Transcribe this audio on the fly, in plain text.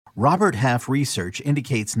Robert Half research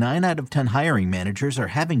indicates 9 out of 10 hiring managers are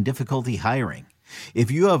having difficulty hiring.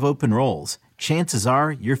 If you have open roles, chances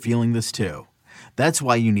are you're feeling this too. That's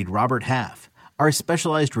why you need Robert Half. Our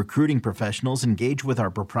specialized recruiting professionals engage with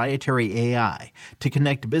our proprietary AI to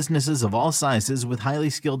connect businesses of all sizes with highly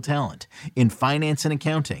skilled talent in finance and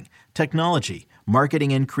accounting, technology,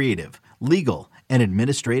 marketing and creative, legal, and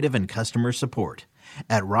administrative and customer support.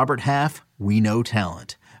 At Robert Half, we know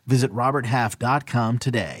talent. Visit roberthalf.com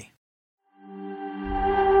today.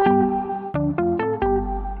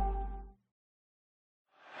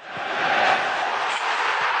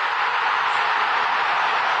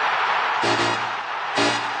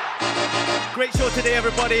 Great show today,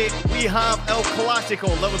 everybody. We have El Clasico,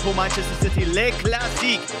 Liverpool, Manchester City, Le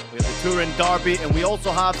Classique. We have the Turin Derby, and we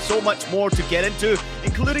also have so much more to get into,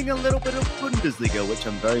 including a little bit of Bundesliga, which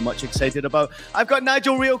I'm very much excited about. I've got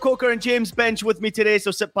Nigel Reo-Coker and James Bench with me today,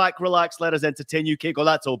 so sit back, relax, let us entertain you. Que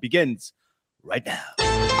Golazo begins right now.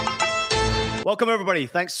 Welcome, everybody.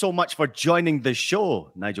 Thanks so much for joining the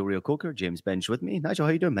show. Nigel Reo-Coker, James Bench with me. Nigel,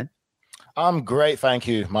 how you doing, man? I'm great, thank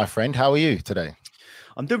you, my friend. How are you today?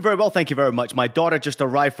 I'm doing very well, thank you very much. My daughter just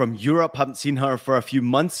arrived from Europe. Haven't seen her for a few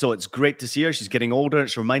months, so it's great to see her. She's getting older.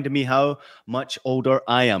 It's reminded me how much older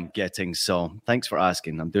I am getting. So thanks for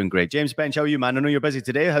asking. I'm doing great. James Bench, how are you, man? I know you're busy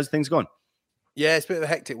today. How's things going? Yeah, it's a bit of a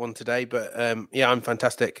hectic one today, but yeah, I'm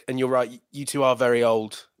fantastic. And you're right, you two are very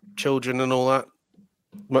old. Children and all that,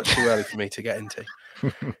 much too early for me to get into.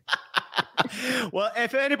 Well,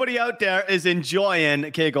 if anybody out there is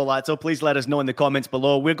enjoying Que Golazo, please let us know in the comments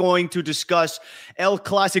below. We're going to discuss El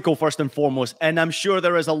Clasico first and foremost, and I'm sure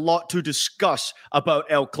there is a lot to discuss about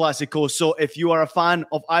El Clasico. So if you are a fan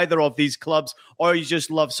of either of these clubs or you just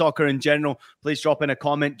love soccer in general, please drop in a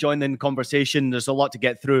comment, join in the conversation. There's a lot to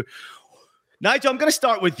get through. Nigel, I'm going to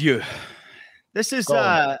start with you. This is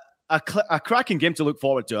a cracking game to look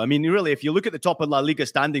forward to. I mean, really, if you look at the top of La Liga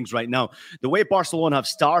standings right now, the way Barcelona have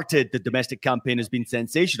started the domestic campaign has been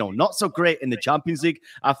sensational. Not so great in the Champions League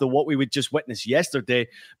after what we would just witness yesterday.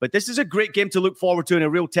 But this is a great game to look forward to and a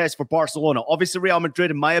real test for Barcelona. Obviously, Real Madrid,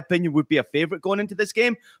 in my opinion, would be a favourite going into this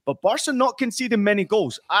game. But Barca not conceding many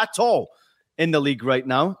goals at all in the league right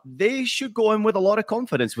now. They should go in with a lot of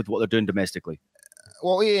confidence with what they're doing domestically.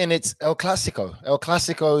 Well, Ian, it's El Clasico. El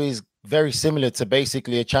Clasico is very similar to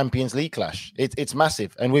basically a Champions League clash. It's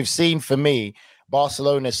massive. And we've seen, for me,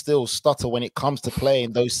 Barcelona still stutter when it comes to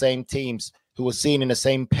playing those same teams who are seen in the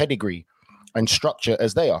same pedigree and structure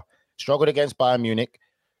as they are. Struggled against Bayern Munich,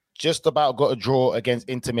 just about got a draw against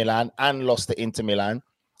Inter Milan and lost to Inter Milan.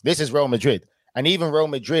 This is Real Madrid. And even Real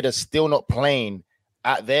Madrid are still not playing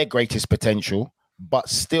at their greatest potential. But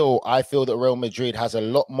still, I feel that Real Madrid has a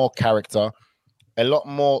lot more character, a lot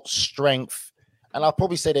more strength, and I'll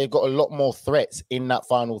probably say they've got a lot more threats in that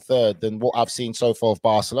final third than what I've seen so far of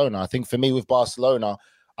Barcelona. I think for me with Barcelona,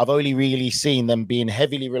 I've only really seen them being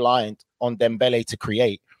heavily reliant on Dembele to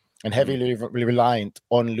create and heavily reliant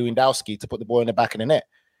on Lewandowski to put the ball in the back of the net.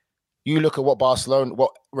 You look at what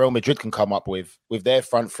Real Madrid can come up with their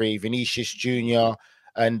front three, Vinicius Jr.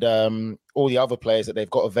 and all the other players that they've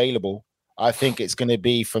got available. I think it's going to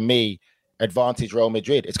be, for me, advantage Real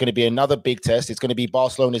Madrid. It's going to be another big test. It's going to be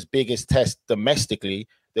Barcelona's biggest test domestically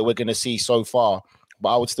that we're going to see so far.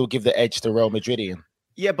 But I would still give the edge to Real Madrid, Ian.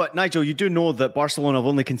 Yeah, but Nigel, you do know that Barcelona have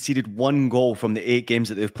only conceded 1 goal from the 8 games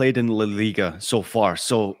that they've played in La Liga so far.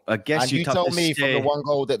 So I guess and you tell me from the 1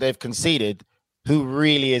 goal that they've conceded, who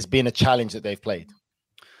really has been a challenge that they've played?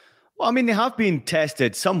 Well, I mean, they have been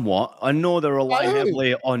tested somewhat. I know they're relying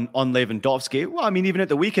heavily on Lewandowski. Well, I mean, even at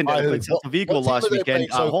the weekend, they played Celta Vigo last weekend at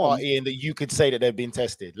home. Far, Ian, that you could say that they've been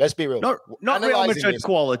tested. Let's be real. Not Real Madrid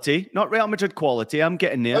quality. Not Real Madrid quality. I'm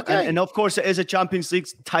getting there. Okay. And of course, it is a Champions League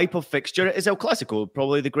type of fixture. It is El Clasico,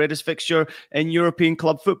 probably the greatest fixture in European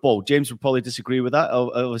club football. James would probably disagree with that,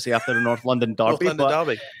 obviously, after the North London derby.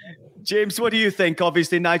 James, what do you think?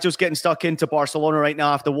 Obviously, Nigel's getting stuck into Barcelona right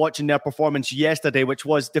now after watching their performance yesterday, which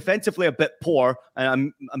was defensively a bit poor,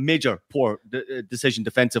 and a major poor decision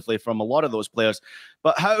defensively from a lot of those players.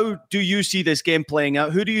 But how do you see this game playing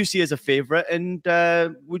out? Who do you see as a favourite? And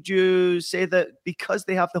would you say that because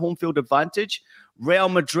they have the home field advantage, Real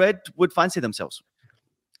Madrid would fancy themselves?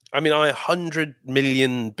 I mean, I 100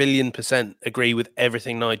 million billion % agree with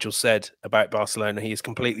everything Nigel said about Barcelona. He is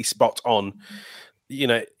completely spot on. You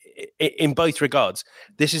know, in both regards,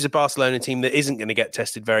 this is a Barcelona team that isn't going to get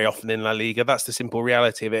tested very often in La Liga. That's the simple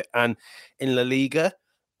reality of it. And in La Liga,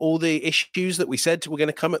 all the issues that we said were going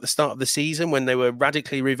to come at the start of the season when they were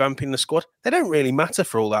radically revamping the squad, they don't really matter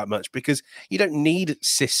for all that much, because you don't need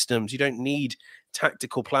systems. You don't need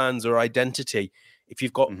tactical plans or identity. if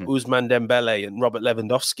you've got Ousmane Dembele and Robert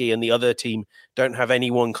Lewandowski and the other team don't have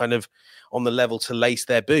anyone kind of on the level to lace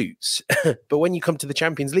their boots. But when you come to the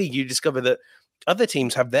Champions League, you discover that other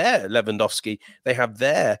teams have their Lewandowski, they have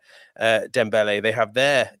their Dembele, they have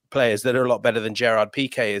their players that are a lot better than Gerard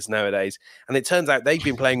Piqué is nowadays. And it turns out they've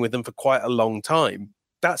been playing with them for quite a long time.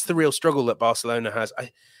 That's the real struggle that Barcelona has.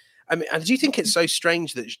 I mean, and do you think it's so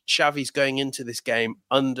strange that Xavi's going into this game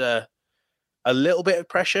under a little bit of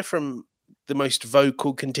pressure from the most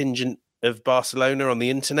vocal contingent of Barcelona on the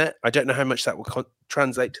internet? I don't know how much that will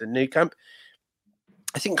translate to the new camp.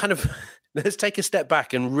 I think kind of let's take a step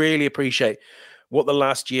back and really appreciate what the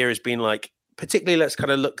last year has been like. Particularly, let's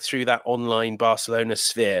kind of look through that online Barcelona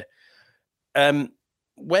sphere.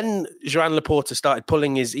 When Joan Laporta started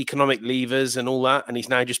pulling his economic levers and all that, and he's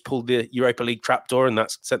now just pulled the Europa League trapdoor, and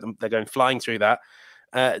that's sent them, they're going flying through that.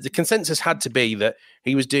 The consensus had to be that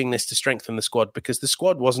he was doing this to strengthen the squad because the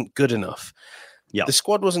squad wasn't good enough. Yeah, the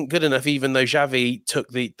squad wasn't good enough, even though Xavi took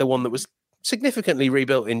the one that was significantly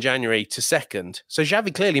rebuilt in January to second. So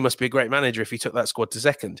Xavi clearly must be a great manager if he took that squad to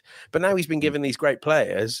second. But now he's been given these great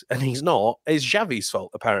players, and he's not. It's Xavi's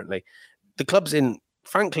fault, apparently. The club's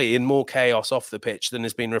frankly in more chaos off the pitch than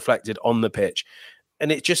has been reflected on the pitch.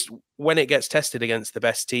 And it just, when it gets tested against the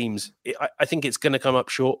best teams, I think it's going to come up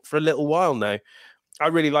short for a little while now. I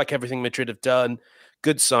really like everything Madrid have done.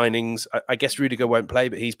 Good signings. I guess Rudiger won't play,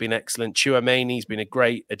 but he's been excellent. Tchouaméni's been a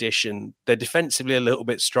great addition. They're defensively a little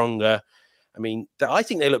bit stronger. I mean, I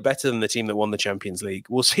think they look better than the team that won the Champions League.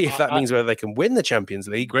 We'll see if that means whether they can win the Champions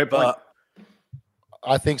League. Great point.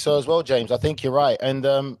 I think so as well, James. I think you're right.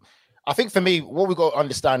 And I think for me, what we've got to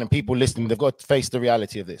understand, and people listening, they've got to face the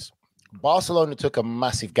reality of this. Barcelona took a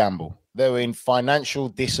massive gamble. They were in financial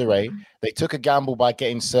disarray. They took a gamble by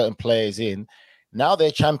getting certain players in. Now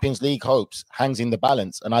their Champions League hopes hangs in the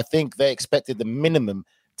balance. And I think they expected the minimum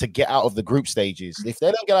to get out of the group stages. If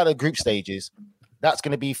they don't get out of the group stages, that's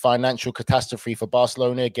going to be financial catastrophe for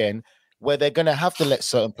Barcelona again, where they're going to have to let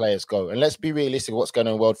certain players go. And let's be realistic, what's going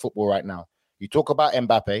on in world football right now. You talk about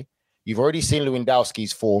Mbappe. You've already seen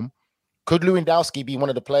Lewandowski's form. Could Lewandowski be one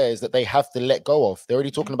of the players that they have to let go of? They're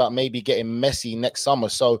already talking about maybe getting Messi next summer.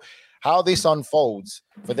 So how this unfolds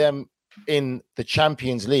for them in the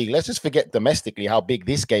Champions League, let's just forget domestically how big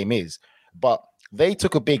this game is. But they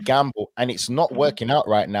took a big gamble and it's not working out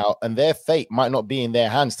right now. And their fate might not be in their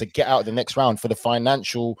hands to get out of the next round for the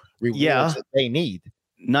financial rewards that they need.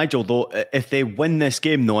 Nigel, though, if they win this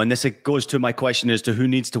game, though, and this goes to my question as to who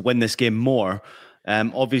needs to win this game more.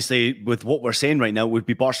 Obviously, with what we're saying right now, it would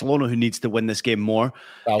be Barcelona who needs to win this game more.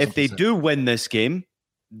 1,000%. If they do win this game,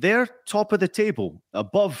 they're top of the table,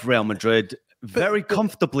 above Real Madrid, very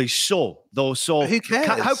comfortably so, though. So who cares?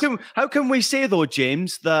 How can we say, though,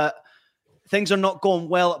 James, that things are not going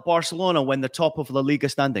well at Barcelona when they're top of La Liga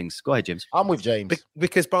standings? Go ahead, James. I'm with James.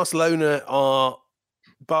 Because Barcelona are,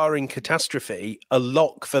 barring catastrophe, a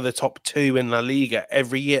lock for the top two in La Liga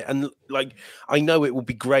every year. And I know it will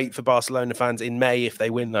be great for Barcelona fans in May if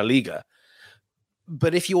they win La Liga.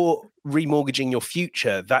 But if you're remortgaging your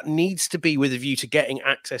future, that needs to be with a view to getting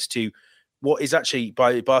access to what is actually,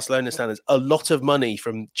 by Barcelona standards, a lot of money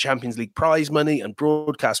from Champions League prize money and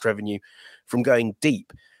broadcast revenue from going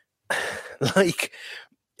deep.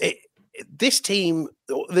 This team,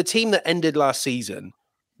 the team that ended last season,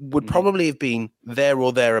 would probably have been there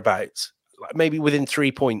or thereabouts, maybe within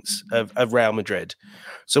 3 points of Real Madrid.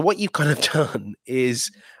 So what you've kind of done is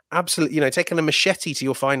absolutely, taken a machete to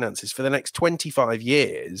your finances for the next 25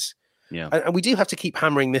 years. Yeah. And we do have to keep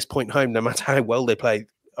hammering this point home, no matter how well they play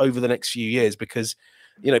over the next few years, because,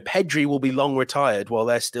 Pedri will be long retired while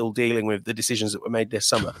they're still dealing with the decisions that were made this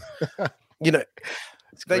summer.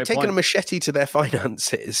 They've taken a machete to their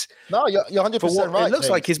finances. No, you're 100% right. It looks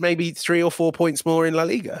like is maybe 3 or 4 points more in La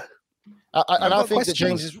Liga. And I think that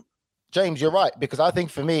James, you're right, because I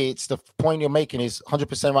think for me, it's the point you're making is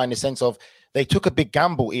 100% right in the sense of they took a big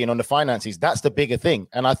gamble, Ian, on the finances. That's the bigger thing.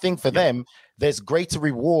 And I think for them, there's greater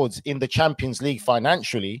rewards in the Champions League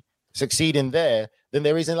financially succeeding there than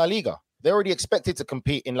there is in La Liga. They're already expected to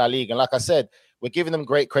compete in La Liga. And like I said, we're giving them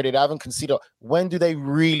great credit. I haven't considered, when do they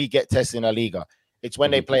really get tested in La Liga? It's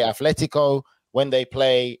when they play Atletico, when they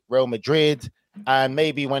play Real Madrid, and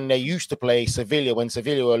maybe when they used to play Sevilla, when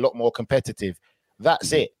Sevilla were a lot more competitive.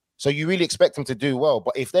 That's it. So you really expect them to do well.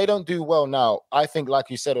 But if they don't do well now, I think,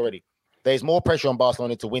 like you said already, there's more pressure on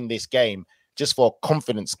Barcelona to win this game just for a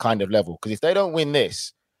confidence kind of level. Because if they don't win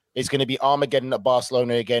this, it's going to be Armageddon at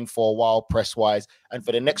Barcelona again for a while, press-wise. And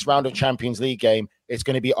for the next round of Champions League game, it's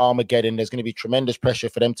going to be Armageddon. There's going to be tremendous pressure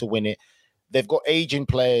for them to win it. They've got aging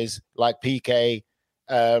players like Piqué,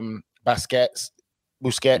 Busquets,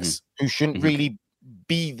 who shouldn't really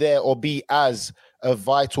be there or be as a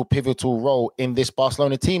vital, pivotal role in this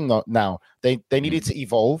Barcelona team now. They needed to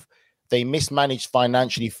evolve. They mismanaged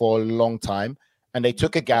financially for a long time, and they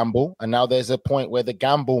took a gamble. And now there's a point where the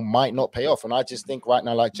gamble might not pay off. And I just think right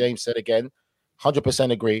now, like James said again,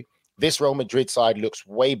 100% agree. This Real Madrid side looks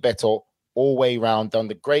way better all way round, done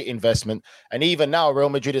the great investment. And even now, Real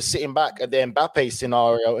Madrid is sitting back at the Mbappe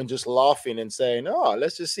scenario and just laughing and saying, oh,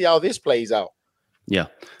 let's just see how this plays out. Yeah.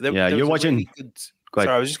 There You're watching. Really good, sorry,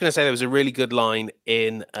 I was just going to say there was a really good line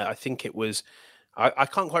in, I think it was, I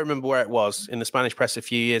can't quite remember where it was, in the Spanish press a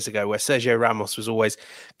few years ago, where Sergio Ramos was always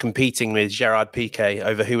competing with Gerard Piqué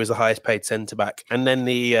over who was the highest paid centre-back. And then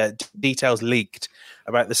the details leaked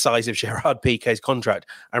about the size of Gerard Piqué's contract.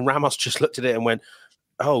 And Ramos just looked at it and went,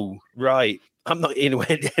 oh, right. I'm not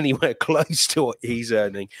anywhere close to what he's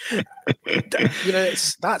earning.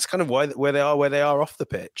 That's kind of where they are off the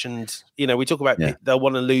pitch. And, we talk about they'll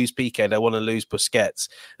want to lose Piqué, they'll want to lose Busquets.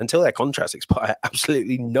 Until their contracts expire,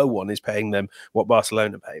 absolutely no one is paying them what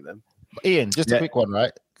Barcelona pay them. Ian, just a quick one,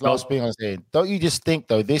 right? Last thing I was saying. Don't you just think,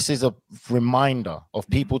 though, this is a reminder of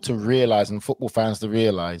people to realize and football fans to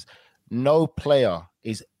realize no player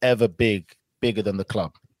is ever bigger than the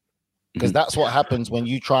club. Because that's what happens when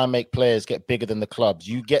you try and make players get bigger than the clubs.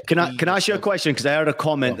 You get. Can I ask you a question? Because I heard a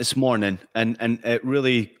comment this morning, and it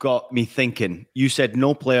really got me thinking. You said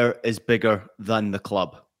no player is bigger than the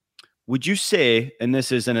club. Would you say, and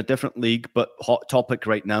this is in a different league, but hot topic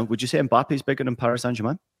right now, would you say Mbappe is bigger than Paris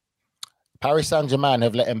Saint-Germain? Paris Saint-Germain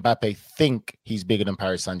have let Mbappe think he's bigger than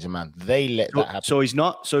Paris Saint-Germain. They let that happen. So he's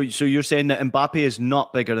not. So you're saying that Mbappe is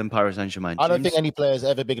not bigger than Paris Saint-Germain? I don't think any player is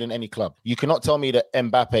ever bigger than any club. You cannot tell me that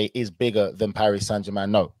Mbappe is bigger than Paris Saint-Germain.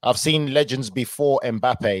 No. I've seen legends before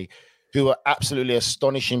Mbappe who are absolutely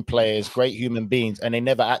astonishing players, great human beings, and they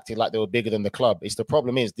never acted like they were bigger than the club. The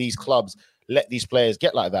problem is these clubs let these players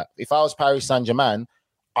get like that. If I was Paris Saint-Germain,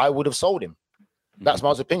 I would have sold him. That's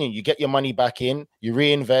my opinion. You get your money back in, you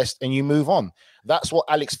reinvest, and you move on. That's what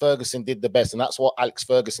Alex Ferguson did the best, and that's what Alex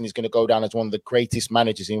Ferguson is going to go down as one of the greatest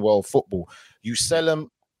managers in world football. You sell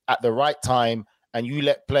them at the right time, and you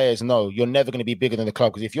let players know you're never going to be bigger than the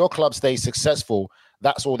club. Because if your club stays successful,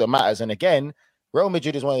 that's all that matters. And again, Real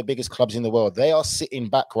Madrid is one of the biggest clubs in the world. They are sitting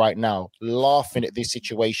back right now, laughing at this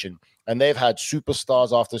situation, and they've had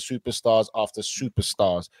superstars after superstars after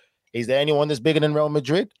superstars. Is there anyone that's bigger than Real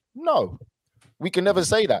Madrid? No. We can never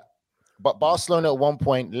say that. But Barcelona at one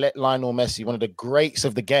point let Lionel Messi, one of the greats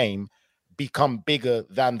of the game, become bigger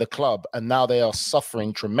than the club. And now they are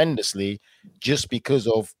suffering tremendously just because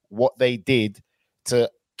of what they did to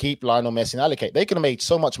keep Lionel Messi and allocate. They could have made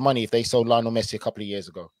so much money if they sold Lionel Messi a couple of years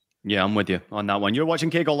ago. Yeah, I'm with you on that one. You're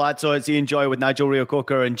watching Que Golazo. It's Ian Joy with Nigel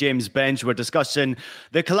Reo-Coker and James Bench. We're discussing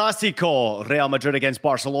the Clasico, Real Madrid against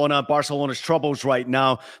Barcelona. Barcelona's troubles right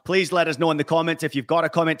now. Please let us know in the comments if you've got a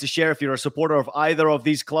comment to share, if you're a supporter of either of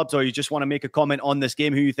these clubs, or you just want to make a comment on this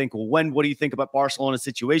game, who you think will win. What do you think about Barcelona's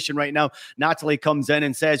situation right now? Natalie comes in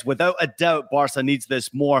and says, without a doubt, Barca needs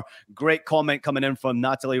this more. Great comment coming in from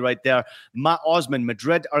Natalie right there. Matt Osman,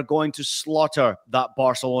 Madrid are going to slaughter that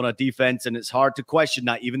Barcelona defense, and it's hard to question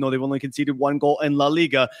that, even though they've only conceded one goal in La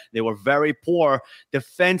Liga. They were very poor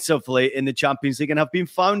defensively in the Champions League and have been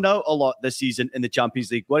found out a lot this season in the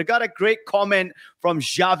Champions League. Well, I got a great comment from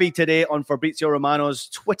Xavi today on Fabrizio Romano's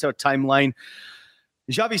Twitter timeline.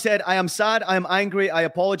 Xavi said, I am sad, I am angry, I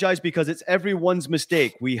apologize because it's everyone's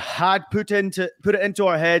mistake. We had put it into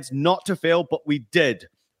our heads not to fail, but we did.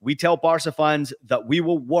 We tell Barca fans that we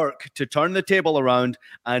will work to turn the table around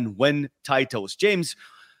and win titles. James,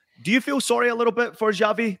 do you feel sorry a little bit for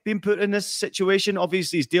Xavi being put in this situation?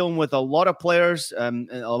 Obviously, he's dealing with a lot of players. And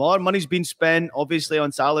a lot of money's been spent, obviously,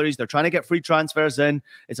 on salaries. They're trying to get free transfers in.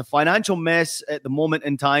 It's a financial mess at the moment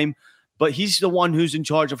in time. But he's the one who's in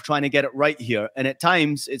charge of trying to get it right here. And at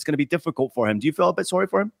times, it's going to be difficult for him. Do you feel a bit sorry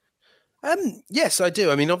for him? Yes, I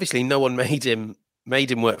do. I mean, obviously, no one made him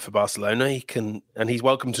work for Barcelona. He's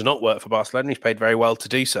welcome to not work for Barcelona. He's paid very well to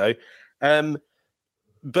do so.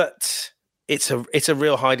 But it's a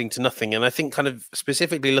real hiding to nothing. And I think kind of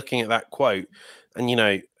specifically looking at that quote, and,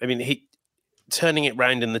 he turning it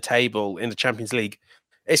round in the table in the Champions League,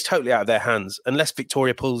 it's totally out of their hands. Unless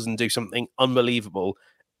Victoria pulls and do something unbelievable,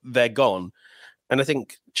 they're gone. And I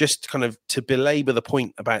think just kind of to belabor the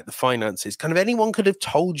point about the finances, kind of anyone could have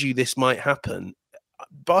told you this might happen.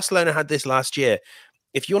 Barcelona had this last year.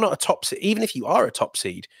 If you're not a top seed, even if you are a top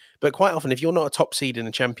seed, but quite often, if you're not a top seed in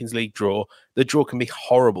a Champions League draw, the draw can be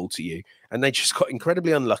horrible to you. And they just got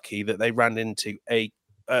incredibly unlucky that they ran into a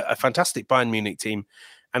fantastic Bayern Munich team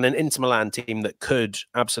and an Inter Milan team that could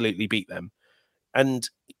absolutely beat them. And,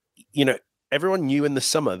 everyone knew in the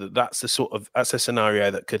summer that's a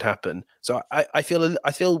scenario that could happen. So I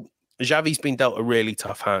feel Xavi's been dealt a really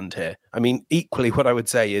tough hand here. I mean, equally, what I would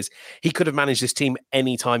say is he could have managed this team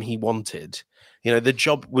anytime he wanted. You know, the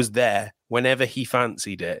job was there whenever he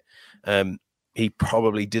fancied it. He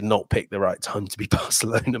probably did not pick the right time to be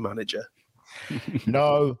Barcelona manager.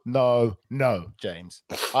 No, James.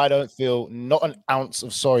 I don't feel not an ounce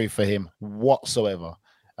of sorry for him whatsoever.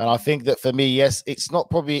 And I think that for me, yes, it's not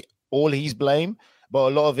probably all his blame, but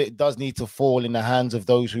a lot of it does need to fall in the hands of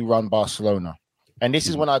those who run Barcelona. And this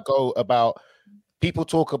is when I go about, people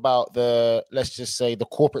talk about let's just say the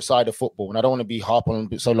corporate side of football. And I don't want to be harping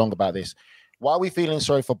on so long about this. Why are we feeling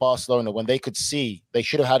sorry for Barcelona when they could see, they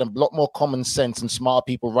should have had a lot more common sense and smart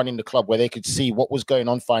people running the club where they could see what was going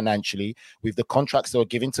on financially with the contracts they were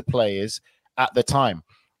giving to players at the time?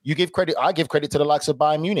 You give credit, I give credit to the likes of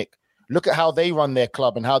Bayern Munich. Look at how they run their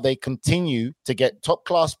club and how they continue to get top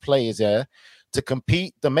class players there to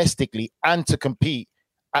compete domestically and to compete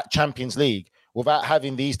at Champions League without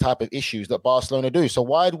having these type of issues that Barcelona do. So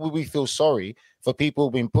why would we feel sorry for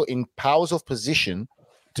people being put in powers of position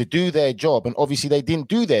to do their job? And obviously they didn't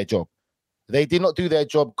do their job. They did not do their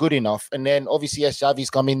job good enough. And then obviously, yes, Xavi's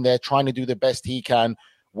come in there trying to do the best he can,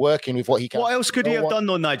 working with what he can. What else could he have done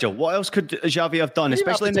though, Nigel? What else could Xavi have done,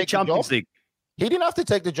 especially in the Champions League? He didn't have to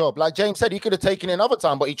take the job. Like James said, he could have taken it another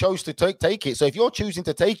time, but he chose to take it. So if you're choosing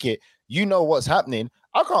to take it, you know what's happening.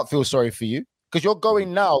 I can't feel sorry for you because you're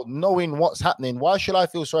going now knowing what's happening. Why should I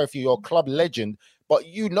feel sorry for you? You're a club legend, but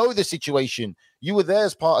you know the situation. You were there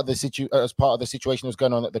as part of the situation that was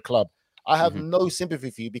going on at the club. I have no sympathy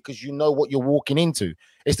for you because you know what you're walking into.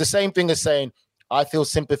 It's the same thing as saying, I feel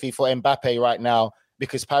sympathy for Mbappe right now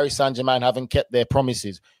because Paris Saint-Germain haven't kept their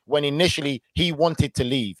promises. When initially he wanted to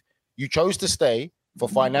leave, you chose to stay for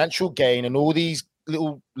financial gain and all these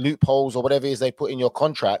little loopholes or whatever it is they put in your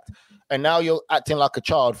contract. And now you're acting like a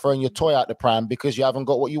child, throwing your toy out the pram because you haven't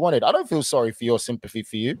got what you wanted. I don't feel sorry for your sympathy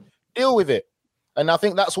for you. Deal with it. And I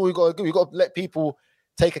think that's what we've got to do. We've got to let people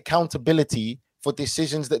take accountability for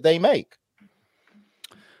decisions that they make.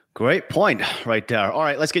 Great point right there. All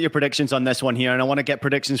right, let's get your predictions on this one here. And I want to get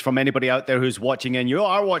predictions from anybody out there who's watching. And you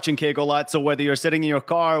are watching Kegel, lads. So whether you're sitting in your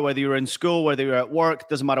car, whether you're in school, whether you're at work,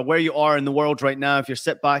 doesn't matter where you are in the world right now. If you're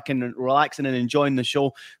sit back and relaxing and enjoying the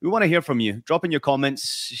show, we want to hear from you. Drop in your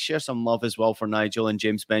comments. Share some love as well for Nigel and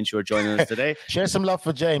James Bench who are joining us today. Share some love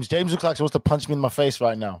for James. James looks like he wants to punch me in my face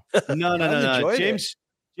right now. No.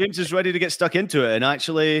 James is ready to get stuck into it. And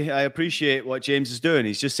actually, I appreciate what James is doing.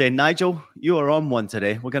 He's just saying, Nigel, you are on one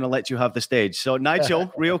today. We're going to let you have the stage. So,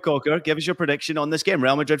 Nigel, Real Coker, give us your prediction on this game.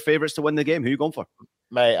 Real Madrid favourites to win the game. Who are you going for?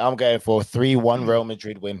 Mate, I'm going for 3-1 Real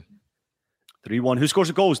Madrid win. 3-1. Who scores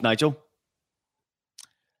the goals, Nigel?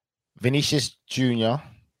 Vinicius Jr.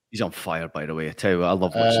 He's on fire, by the way. I tell you what, I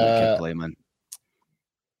love watching that kid play, man.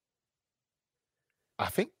 I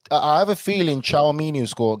think I have a feeling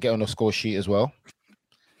Tchouaméni will get on the score sheet as well.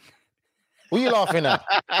 What are you laughing at?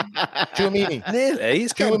 Tchouaméni. Nearly.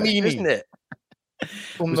 It's Tchouaméni, isn't it?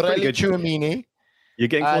 Tchouaméni. You're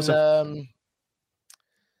getting closer.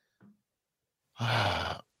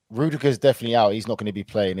 Rudiger's definitely out. He's not going to be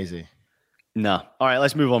playing, is he? No. All right,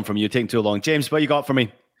 let's move on from you. Taking too long. James, what you got for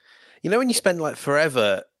me? You know when you spend like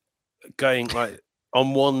forever going like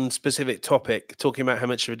on one specific topic, talking about how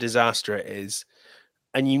much of a disaster it is,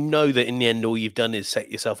 and you know that in the end, all you've done is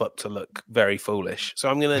set yourself up to look very foolish. So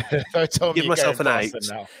I'm going to give myself an 8,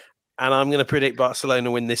 and I'm going to predict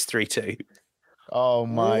Barcelona win this 3-2. Oh,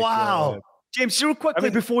 my God. James, real quickly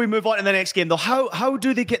before we move on to the next game, though, how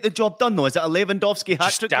do they get the job done, though? Is it a Lewandowski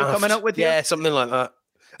hat-trick you're coming up with here? Yeah, something like that.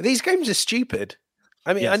 These games are stupid.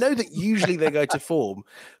 I mean, yes. I know that usually they go to form,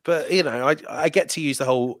 but, you know, I get to use the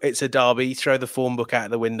whole it's a derby, throw the form book out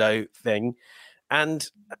of the window thing. And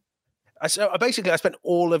I spent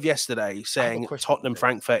all of yesterday saying Tottenham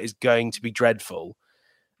Frankfurt is going to be dreadful,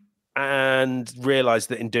 and realised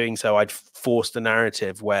that in doing so, I'd forced a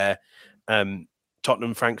narrative where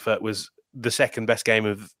Tottenham Frankfurt was the second best game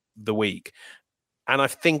of the week. And I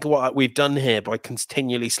think what we've done here by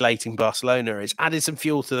continually slating Barcelona is added some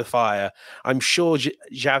fuel to the fire. I'm sure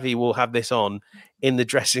Xavi will have this on in the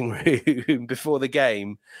dressing room before the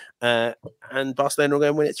game, and Barcelona will go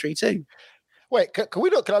and win it 3-2. Wait, can we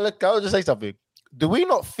not? Can I just say something? Do we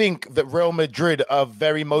not think that Real Madrid are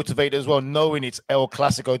very motivated as well, knowing it's El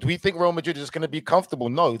Clasico? Do we think Real Madrid is going to be comfortable?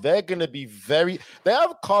 No, they're going to be very. They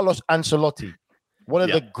have Carlos Ancelotti, one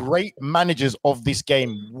of the great managers of this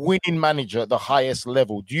game, winning manager at the highest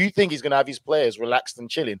level. Do you think he's going to have his players relaxed and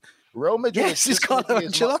chilling? Real Madrid. Yes, it's Carlo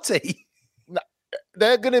Ancelotti.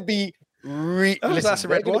 They're going to be Listen,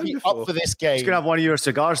 they're going to be up for this game. He's going to have one of your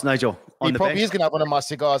cigars, Nigel. He probably is going to have one of my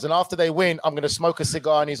cigars. And after they win, I'm going to smoke a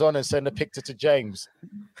cigar in his honor and send a picture to James.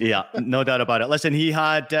 Yeah, no doubt about it. Listen, he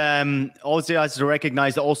had also has to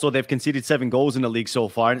recognize that also they've conceded 7 goals in the league so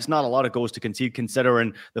far. And it's not a lot of goals to concede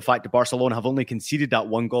considering the fact that Barcelona have only conceded that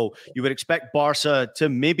 1 goal. You would expect Barca to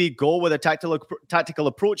maybe go with a tactical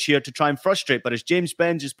approach here to try and frustrate. But as James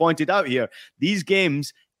Ben just pointed out here, these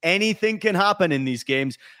games, anything can happen in these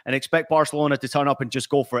games, and expect Barcelona to turn up and just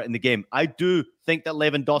go for it in the game. I do think that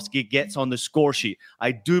Lewandowski gets on the score sheet.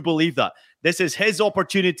 I do believe that. This is his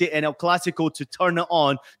opportunity in El Clasico to turn it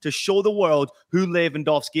on, to show the world who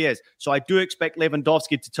Lewandowski is. So I do expect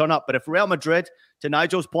Lewandowski to turn up. But if Real Madrid, to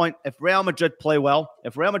Nigel's point, if Real Madrid play well,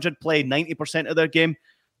 if Real Madrid play 90% of their game,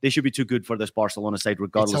 they should be too good for this Barcelona side,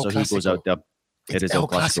 regardless of who goes out there. It is El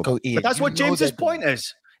Clasico. But that's what James's point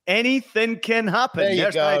is. Anything can happen. There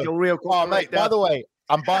you go. Real mate, by the way,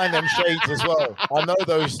 I'm buying them shades as well. I know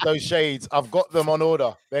those shades. I've got them on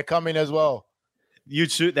order. They're coming as well.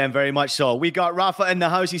 You'd suit them very much so. We got Rafa in the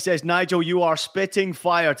house. He says, Nigel, you are spitting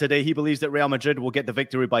fire today. He believes that Real Madrid will get the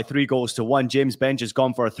victory by 3-1. James Bench has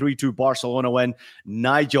gone for a 3-2 Barcelona win.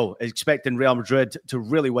 Nigel is expecting Real Madrid to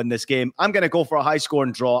really win this game. I'm going to go for a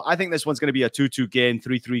high-scoring draw. I think this one's going to be a 2-2 game,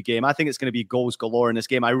 3-3 game. I think it's going to be goals galore in this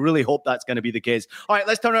game. I really hope that's going to be the case. All right,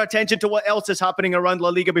 let's turn our attention to what else is happening around La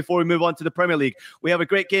Liga before we move on to the Premier League. We have a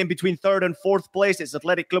great game between 3rd and 4th place. It's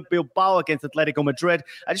Athletic Club Bilbao against Atletico Madrid.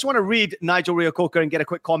 I just want to read Nigel Reo-Coker and get a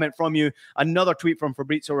quick comment from you. Another tweet from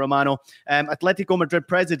Fabrizio Romano. Atletico Madrid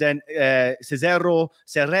president Cerezo,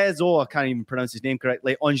 I can't even pronounce his name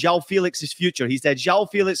correctly, on João Felix's future. He said, João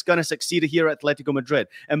Felix going to succeed here at Atletico Madrid.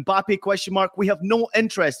 Mbappe, ? We have no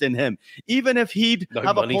interest in him, even if he'd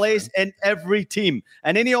have a place in every team.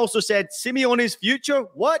 And then he also said, Simeone's future?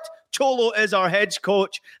 What? Cholo is our head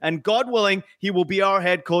coach, and God willing, he will be our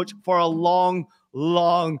head coach for a long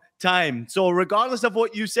time. So regardless of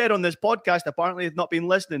what you said on this podcast, apparently you've not been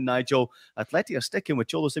listening, Nigel. Atleti are sticking with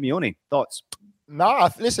Cholo Simeone. Thoughts? No,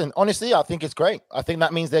 listen, honestly, I think it's great. I think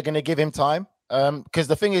that means they're going to give him time. Because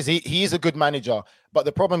the thing is, he is a good manager. But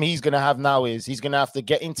the problem he's going to have now is he's going to have to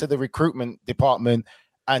get into the recruitment department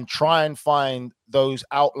and try and find those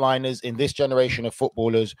outliners in this generation of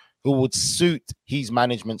footballers who would suit his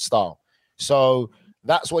management style. So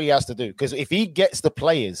that's what he has to do. Because if he gets the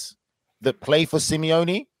players that play for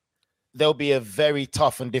Simeone, they'll be a very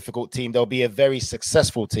tough and difficult team. They'll be a very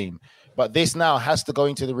successful team. But this now has to go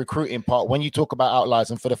into the recruiting part when you talk about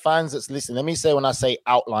outliers. And for the fans that's listening, let me say when I say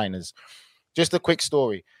outliners, just a quick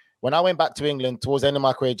story. When I went back to England towards the end of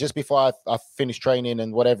my career, just before I finished training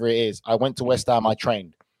and whatever it is, I went to West Ham, I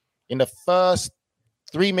trained. In the first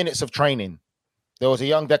 3 minutes of training, there was a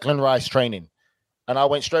young Declan Rice training. And I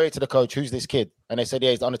went straight to the coach, who's this kid? And they said,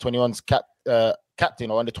 yeah, he's the under-21's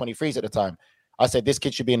captain or under-23s at the time. I said, this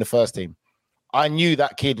kid should be in the first team. I knew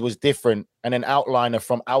that kid was different and an outliner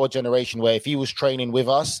from our generation where if he was training with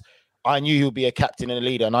us, I knew he would be a captain and a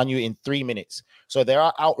leader, and I knew it in 3 minutes. So there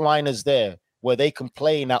are outliners there where they can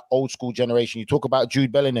play in that old school generation. You talk about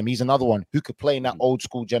Jude Bellingham. He's another one who could play in that old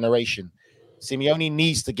school generation. Simeone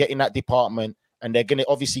needs to get in that department, and they're going to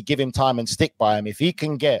obviously give him time and stick by him. If he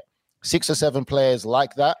can get 6 or 7 players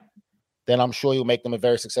like that, then I'm sure he'll make them a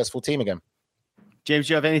very successful team again. James,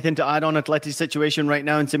 do you have anything to add on Atleti's situation right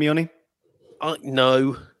now in Simeone?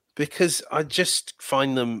 No, because I just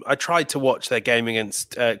find them... I tried to watch their game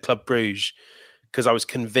against Club Brugge because I was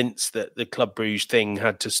convinced that the Club Brugge thing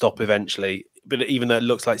had to stop eventually. But even though it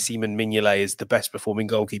looks like Simon Mignolet is the best performing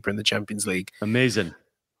goalkeeper in the Champions League. Amazing.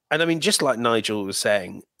 And I mean, just like Nigel was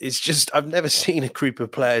saying, it's just, I've never seen a group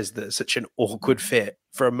of players that's such an awkward fit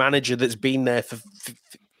for a manager that's been there for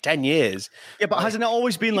 10 years. Yeah, but hasn't it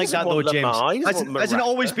always been like that though, James? Hasn't it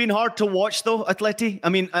always been hard to watch though, Atleti? I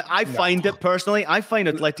mean, I find it personally, I find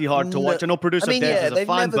Atleti hard to watch. I know producer Dave is a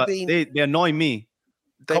fan, but they annoy me.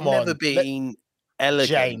 They've never been elegant.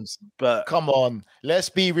 James, but come on, let's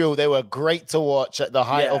be real. They were great to watch at the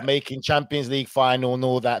height of making Champions League final and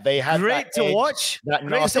all that. They had great to watch.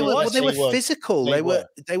 They were physical.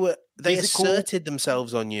 They asserted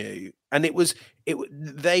themselves on you, and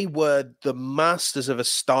they were the masters of a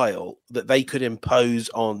style that they could impose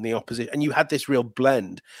on the opposition. And you had this real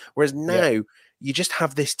blend. Whereas now you just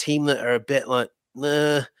have this team that are a bit like,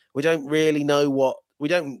 nah, we don't really know what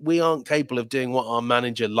we aren't capable of doing what our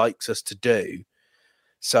manager likes us to do.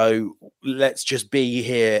 So let's just be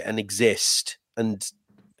here and exist. And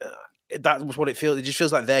that was what it feels. It just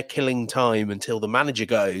feels like they're killing time until the manager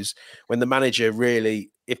goes. When the manager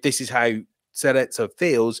really, if this is how Cerezo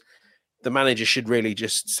feels, the manager should really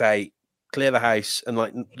just say, clear the house. And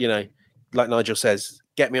like Nigel says,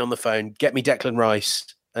 get me on the phone, get me Declan Rice,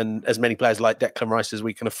 and as many players like Declan Rice as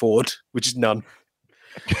we can afford, which is none.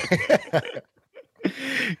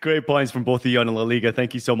 Great points from both of you on La Liga.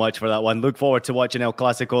 Thank you so much for that one. Look forward to watching El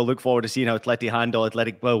Clasico. Look forward to seeing how Atleti handle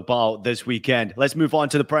Athletic Bilbao this weekend. Let's move on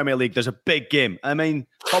to the Premier League. There's a big game. I mean,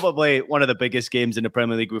 probably one of the biggest games in the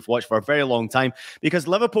Premier League we've watched for a very long time, because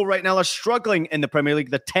Liverpool right now are struggling in the Premier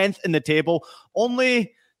League. The 10th in the table.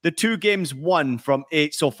 Only the 2 games won from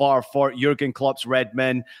 8 so far for Jurgen Klopp's Red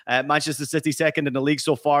Men. Manchester City second in the league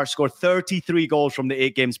so far, scored 33 goals from the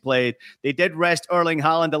 8 games played. They did rest Erling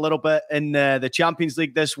Haaland a little bit in the Champions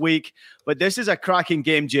League this week, but this is a cracking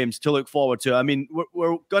game, James, to look forward to. I mean,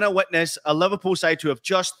 we're going to witness a Liverpool side who have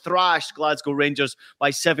just thrashed Glasgow Rangers by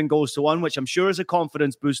 7-1, which I'm sure is a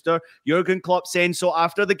confidence booster. Jurgen Klopp saying so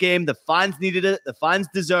after the game. The fans needed it. The fans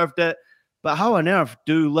deserved it. But how on earth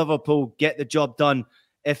do Liverpool get the job done,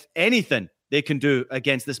 if anything, they can do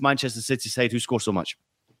against this Manchester City side who score so much?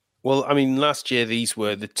 Well, I mean, last year, these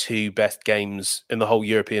were the 2 best games in the whole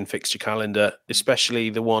European fixture calendar,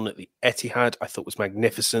 especially the one at the Etihad, I thought was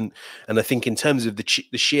magnificent. And I think in terms of the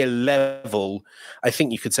sheer level, I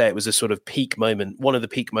think you could say it was a sort of peak moment, one of the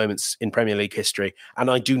peak moments in Premier League history.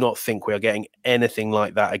 And I do not think we are getting anything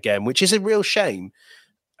like that again, which is a real shame.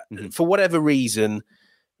 Mm-hmm. For whatever reason,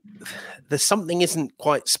 there's something isn't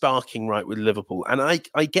quite sparking right with Liverpool. And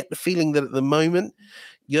I get the feeling that at the moment,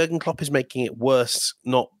 Jurgen Klopp is making it worse,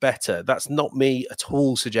 not better. That's not me at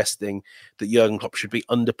all suggesting that Jurgen Klopp should be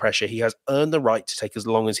under pressure. He has earned the right to take as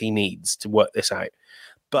long as he needs to work this out.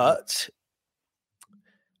 But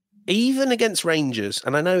even against Rangers,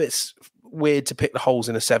 and I know it's weird to pick the holes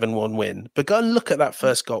in a 7-1 win, but go and look at that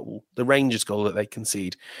first goal, the Rangers goal that they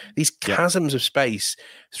concede. These chasms of space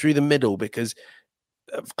through the middle, because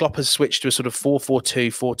Klopp has switched to a sort of 4-4-2,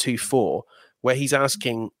 4-2-4, where he's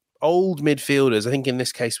asking old midfielders, I think in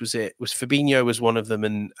this case was Fabinho was one of them,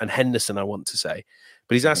 and Henderson, I want to say.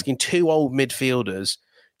 But he's asking 2 old midfielders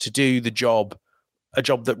to do the job, a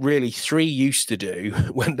job that really 3 used to do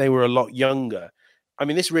when they were a lot younger. I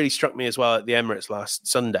mean, this really struck me as well at the Emirates last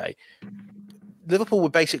Sunday. Liverpool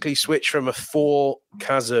would basically switch from a 4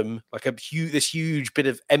 chasm, like this huge bit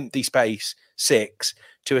of empty space, 6,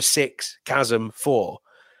 to a 6 chasm 4.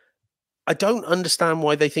 I don't understand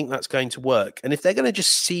why they think that's going to work. And if they're going to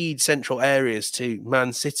just cede central areas to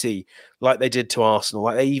Man City, like they did to Arsenal,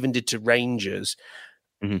 like they even did to Rangers,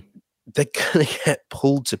 they're going to get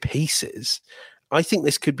pulled to pieces. I think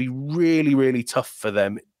this could be really, really tough for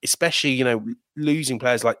them, especially, losing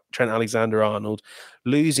players like Trent Alexander-Arnold,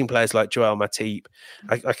 losing players like Joel Matip.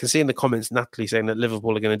 I can see in the comments Natalie saying that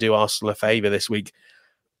Liverpool are going to do Arsenal a favour this week.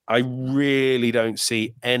 I really don't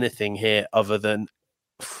see anything here other than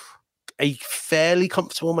a fairly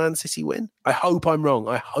comfortable Man City win. I hope I'm wrong.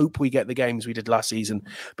 I hope we get the games we did last season,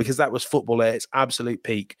 because that was football at its absolute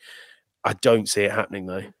peak. I don't see it happening,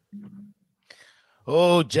 though.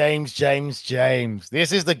 Oh, James.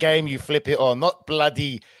 This is the game you flip it on, not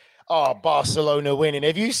bloody Barcelona winning.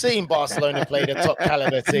 Have you seen Barcelona play the top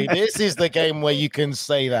caliber team? This is the game where you can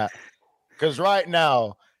say that. Because right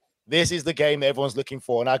now, this is the game that everyone's looking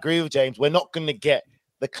for. And I agree with James. We're not going to get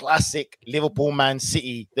the classic Liverpool Man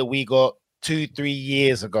City that we got 2-3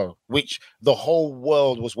 years ago, which the whole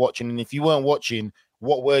world was watching. And if you weren't watching,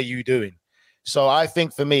 what were you doing? So I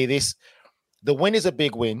think for me, the win is a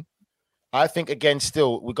big win. I think, again,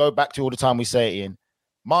 still, we go back to all the time we say it, Ian.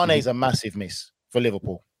 Mane's a massive miss for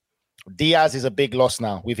Liverpool. Diaz is a big loss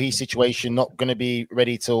now with his situation, not going to be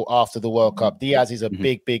ready till after the World Cup. Diaz is a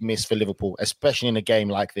big miss for Liverpool, especially in a game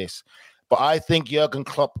like this. But I think Jurgen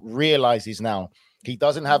Klopp realizes now he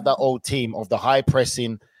doesn't have that old team of the high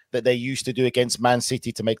pressing that they used to do against Man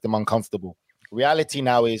City to make them uncomfortable. Reality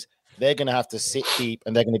now is they're going to have to sit deep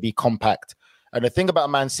and they're going to be compact. And the thing about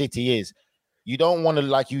Man City is you don't want to,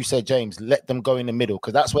 like you said, James, let them go in the middle,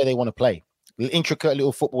 because that's where they want to play. Intricate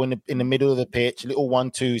little football in the middle of the pitch, little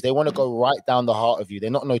 1-2s. They want to go right down the heart of you.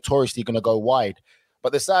 They're not notoriously going to go wide.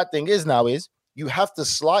 But the sad thing is now is you have to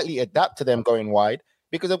slightly adapt to them going wide,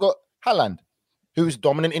 because they've got Haaland, who's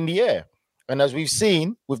dominant in the air. And as we've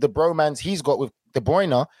seen with the bromance he's got with De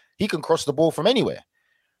Bruyne, he can cross the ball from anywhere.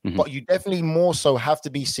 But you definitely more so have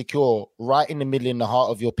to be secure right in the middle, in the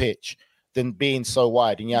heart of your pitch, than being so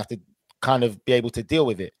wide. And you have to kind of be able to deal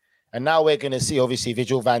with it. And now we're going to see, obviously,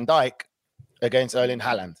 Virgil van Dijk against Erling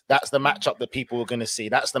Haaland. That's the matchup that people are going to see.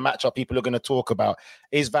 That's the matchup people are going to talk about.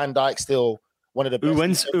 Is Van Dijk still one of the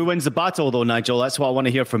best? Who wins the battle, though, Nigel? That's what I want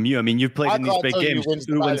to hear from you. I mean, you've played in these big games.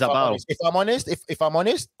 Who wins that battle? If I'm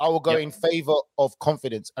honest, I will go in favor of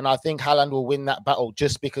confidence. And I think Haaland will win that battle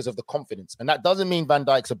just because of the confidence. And that doesn't mean Van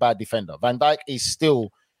Dijk's a bad defender. Van Dijk is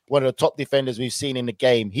still one of the top defenders we've seen in the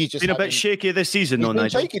game. He's just been a bit shaky this season, though,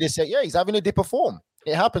 Nigel. Shaky this year. Yeah, he's having a dip of form.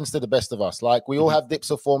 It happens to the best of us. Like, we all have dips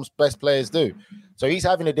of forms, best players do. So he's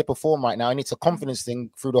having a dip of form right now, and it's a confidence thing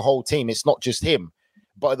through the whole team. It's not just him.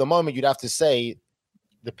 But at the moment, you'd have to say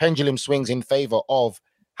the pendulum swings in favor of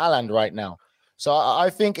Haaland right now. So I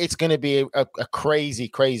think it's going to be a crazy,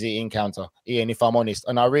 crazy encounter, Ian, if I'm honest.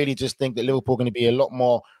 And I really just think that Liverpool are going to be a lot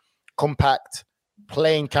more compact,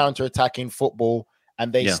 playing counter-attacking football.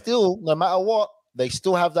 And they still, no matter what, they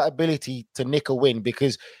still have that ability to nick a win,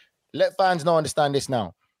 because let fans know, understand this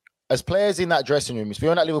now. As players in that dressing room, if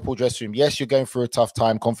you're in that Liverpool dressing room, yes, you're going through a tough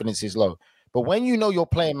time. Confidence is low. But when you know you're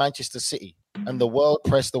playing Manchester City and the world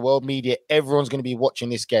press, the world media, everyone's going to be watching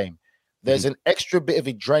this game, there's an extra bit of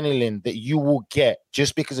adrenaline that you will get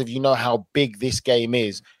just because of, you know, how big this game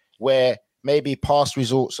is, where maybe past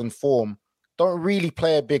results and form don't really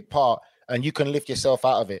play a big part, and you can lift yourself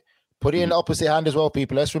out of it. Put it in the opposite hand as well,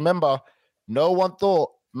 people. Let's remember, no one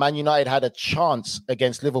thought Man United had a chance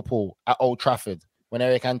against Liverpool at Old Trafford when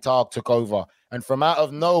Eric Antag took over. And from out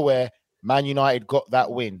of nowhere, Man United got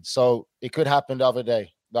that win. So it could happen the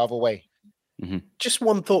other way. Just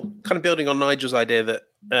one thought, kind of building on Nigel's idea that,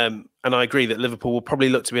 and I agree that Liverpool will probably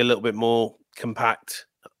look to be a little bit more compact.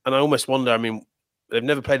 And I almost wonder, I mean, they've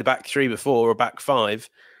never played a back three before or a back five.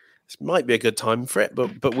 This might be a good time for it,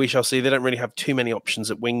 but we shall see. They don't really have too many options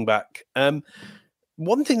at wing back.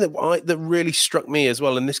 One thing that really struck me as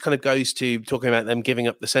well, and this kind of goes to talking about them giving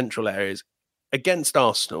up the central areas, against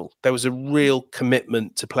Arsenal, there was a real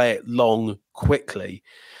commitment to play it long, quickly,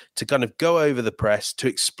 to kind of go over the press, to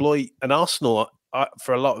exploit. And Arsenal,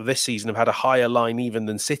 for a lot of this season, have had a higher line even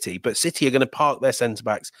than City. But City are going to park their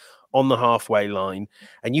centre-backs on the halfway line,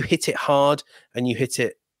 and you hit it hard, and you hit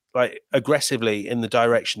it like aggressively in the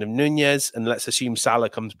direction of Nunez, and let's assume Salah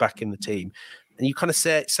comes back in the team. And you kind of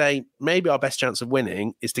say maybe our best chance of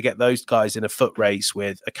winning is to get those guys in a foot race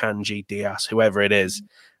with Akanji, Diaz, whoever it is.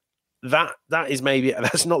 That is maybe,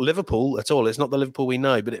 that's not Liverpool at all. It's not the Liverpool we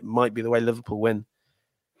know, but it might be the way Liverpool win.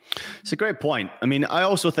 It's a great point. I mean, I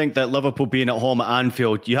also think that Liverpool being at home at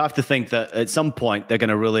Anfield, you have to think that at some point they're going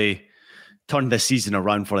to really turn this season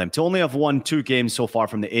around for them. To only have won 2 games so far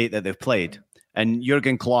from the 8 that they've played, and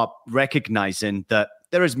Jurgen Klopp recognizing that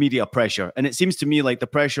there is media pressure. And it seems to me like the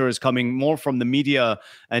pressure is coming more from the media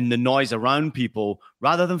and the noise around people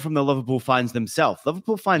rather than from the Liverpool fans themselves.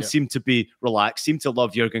 Liverpool fans seem to be relaxed, seem to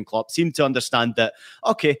love Jurgen Klopp, seem to understand that,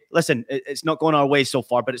 okay, listen, it's not going our way so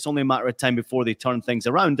far, but it's only a matter of time before they turn things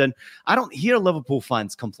around. And I don't hear Liverpool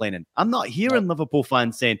fans complaining. I'm not hearing Liverpool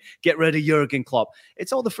fans saying, get rid of Jurgen Klopp.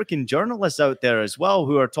 It's all the freaking journalists out there as well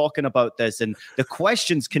who are talking about this. And the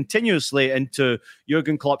questions continuously into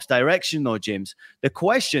Jurgen Klopp's direction, though, James, the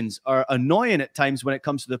questions are annoying at times when it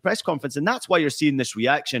comes to the press conference. And that's why you're seeing this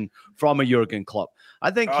reaction from a Jurgen Klopp. I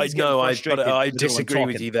think he's getting frustrated. I disagree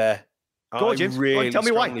with you there. Go, James. Really tell me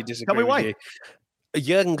why. Tell me why.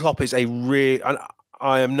 Jurgen Klopp is a real.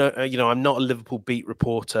 I am no. I'm not a Liverpool beat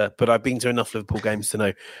reporter, but I've been to enough Liverpool games to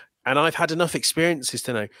know, and I've had enough experiences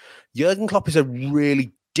to know Jurgen Klopp is a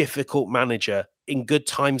really difficult manager in good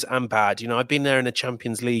times and bad. I've been there in a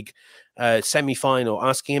Champions League semi-final,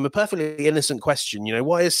 asking him a perfectly innocent question.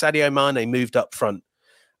 Why has Sadio Mane moved up front?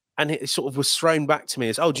 And it sort of was thrown back to me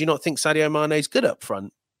as, do you not think Sadio Mane is good up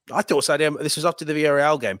front? I thought this was after the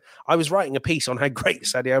Villarreal game. I was writing a piece on how great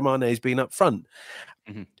Sadio Mane has been up front.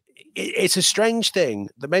 Mm-hmm. It's a strange thing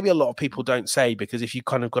that maybe a lot of people don't say, because if you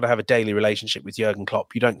kind of got to have a daily relationship with Jurgen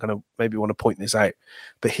Klopp, you don't kind of maybe want to point this out.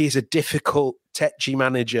 But he's a difficult, tetchy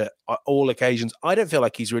manager at all occasions. I don't feel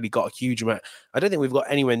like he's really got a huge amount. I don't think we've got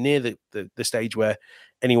anywhere near the stage where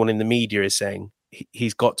anyone in the media is saying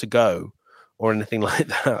he's got to go or anything like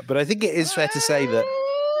that. But I think it is fair to say that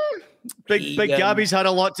Big Gabby's had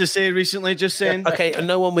a lot to say recently, just saying. Okay, and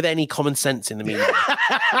no one with any common sense in the media.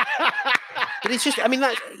 But it's just, I mean,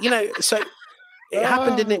 that, so it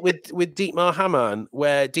happened, didn't it, with Dietmar Hamann,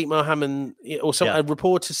 where Dietmar Hamann, a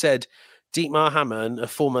reporter said, Dietmar Hamann, a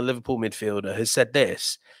former Liverpool midfielder, has said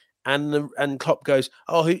this. And Klopp goes,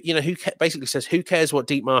 basically says, who cares what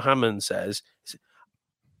Dietmar Hamann says?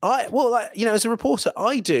 As a reporter,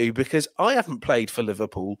 I do, because I haven't played for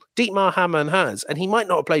Liverpool. Dietmar Hamann has, and he might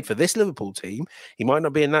not have played for this Liverpool team. He might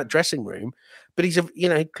not be in that dressing room, but he's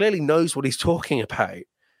he clearly knows what he's talking about.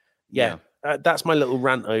 Yeah. That's my little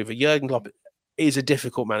rant over Jurgen Klopp. is a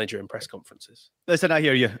difficult manager in press conferences. Listen, I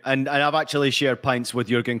hear you. And I've actually shared pints with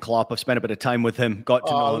Jurgen Klopp. I've spent a bit of time with him, got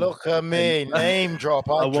to know him. Look at me. Name drop.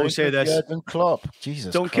 I won't say this. Jurgen Klopp.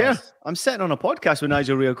 Jesus Don't Christ. care. I'm sitting on a podcast with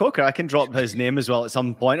Nigel Reo-Coker. I can drop his name as well at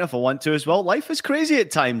some point if I want to as well. Life is crazy at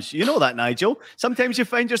times. You know that, Nigel. Sometimes you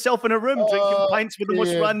find yourself in a room drinking pints with the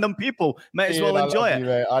most random people. Might as well enjoy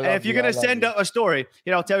it. And if you're going to send out a story,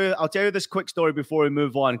 I'll tell you this quick story before we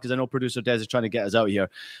move on, because I know producer Des is trying to get us out here.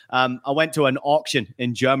 I went to an auction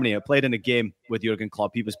in Germany. I played in a game with Jurgen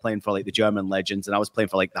Klopp. He was playing for like the German legends, and I was playing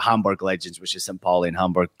for like the Hamburg legends, which is St. Pauli and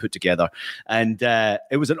Hamburg put together. And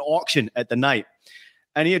it was an auction at the night.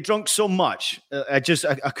 And he had drunk so much, I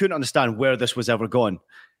couldn't understand where this was ever going.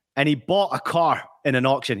 And he bought a car in an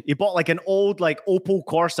auction. He bought like an old like Opel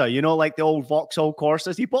Corsa, like the old Vauxhall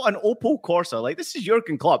Corsas. He bought an Opel Corsa. Like, this is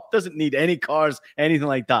Jurgen Klopp. Doesn't need any cars, anything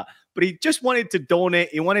like that. But he just wanted to donate.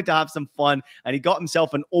 He wanted to have some fun. And he got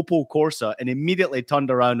himself an Opel Corsa and immediately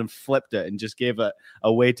turned around and flipped it and just gave it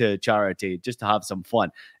away to charity just to have some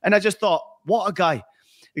fun. And I just thought, what a guy.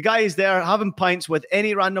 The guy is there having pints with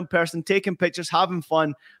any random person, taking pictures, having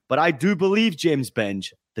fun. But I do believe, James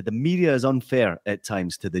Benge, that the media is unfair at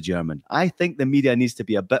times to the German. I think the media needs to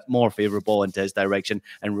be a bit more favourable into his direction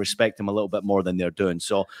and respect him a little bit more than they're doing.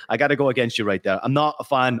 So I got to go against you right there. I'm not a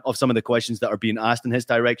fan of some of the questions that are being asked in his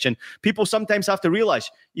direction. People sometimes have to realise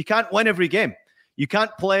you can't win every game. You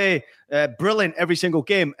can't play brilliant every single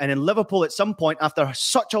game. And in Liverpool, at some point, after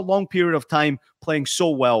such a long period of time playing so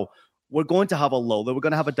well, we're going to have a lull. We're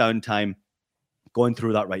going to have a downtime. Going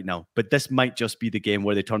through that right now. But this might just be the game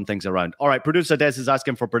where they turn things around. All right, producer Des is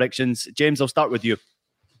asking for predictions. James, I'll start with you.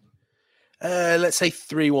 Let's say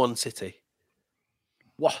 3-1 City.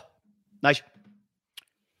 Wow. Nice.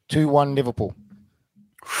 2-1 Liverpool.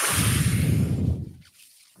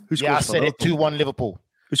 Who scores I for said Liverpool? it. 2-1 Liverpool.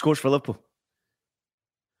 Who scores for Liverpool?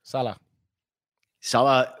 Salah.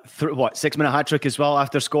 6-minute hat trick as well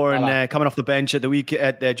after scoring, coming off the bench at the week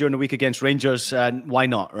during the week against Rangers. And why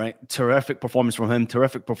not, right? Terrific performance from him.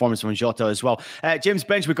 Terrific performance from Jota as well. James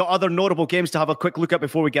Benge, we've got other notable games to have a quick look at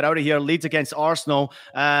before we get out of here. Leeds against Arsenal.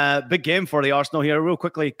 Big game for the Arsenal here. Real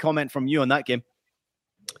quickly, comment from you on that game.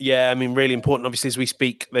 Yeah, I mean, really important. Obviously, as we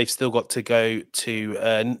speak, they've still got to go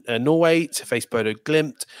to Norway to face Bodo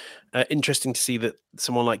Glimt. Interesting to see that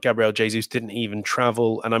someone like Gabriel Jesus didn't even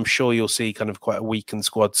travel, and I'm sure you'll see kind of quite a weakened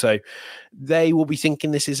squad. So they will be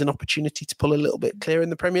thinking this is an opportunity to pull a little bit clear in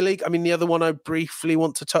the Premier League. I mean, the other one I briefly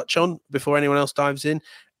want to touch on before anyone else dives in,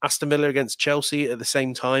 Aston Villa against Chelsea at the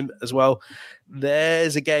same time as well.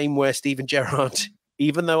 There's a game where Steven Gerrard,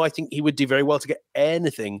 even though I think he would do very well to get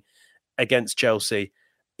anything against Chelsea,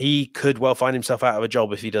 he could well find himself out of a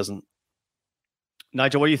job if he doesn't.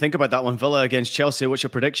 Nigel, what do you think about that one? Villa against Chelsea. What's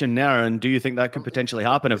your prediction there? And do you think that could potentially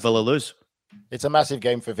happen if Villa lose? It's a massive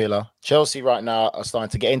game for Villa. Chelsea right now are starting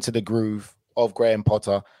to get into the groove of Graham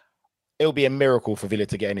Potter. It'll be a miracle for Villa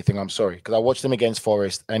to get anything. I'm sorry, because I watched them against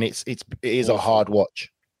Forest, and it is a hard watch.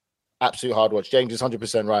 Absolute hard watch. James is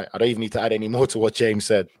 100% right. I don't even need to add any more to what James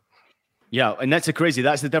said. Yeah, and that's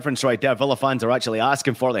the difference right there. Villa fans are actually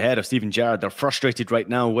asking for the head of Steven Gerrard. They're frustrated right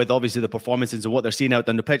now with obviously the performances and what they're seeing out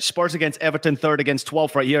on the pitch. Spurs against Everton, 3rd against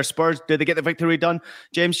 12th right here. Spurs, did they get the victory done?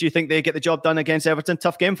 James, do you think they get the job done against Everton?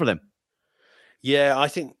 Tough game for them. Yeah, I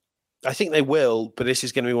think they will, but this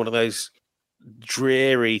is going to be one of those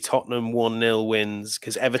dreary Tottenham 1-0 wins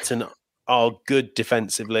because Everton are good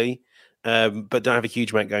defensively, but don't have a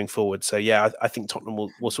huge amount going forward. So yeah, I think Tottenham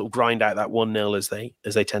will sort of grind out that 1-0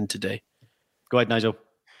 as they tend to do. Go ahead, Nigel.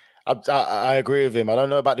 I agree with him. I don't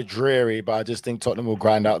know about the dreary, but I just think Tottenham will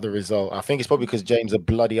grind out the result. I think it's probably because James is a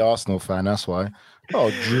bloody Arsenal fan. That's why.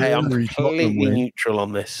 Oh, dreary. Hey, I'm completely neutral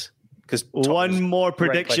on this. One more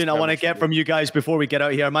prediction I want to get from you guys before we get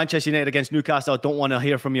out here. Manchester United against Newcastle. I don't want to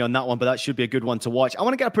hear from you on that one, but that should be a good one to watch. I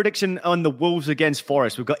want to get a prediction on the Wolves against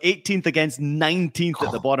Forest. We've got 18th against 19th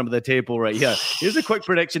at the bottom of the table right here. Here's a quick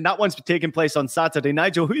prediction. That one's taking place on Saturday.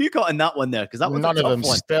 Nigel, who you got in that one there? Because that one's none a tough of them.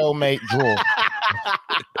 One. Stalemate draw.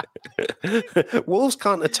 Wolves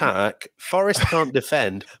can't attack. Forest can't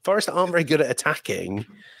defend. Forest aren't very good at attacking.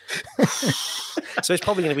 So it's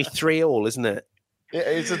probably going to be 3-3, isn't it?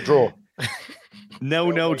 It's a draw.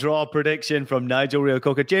 No draw prediction from Nigel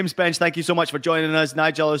Reo-Coker. James Benge, thank you so much for joining us.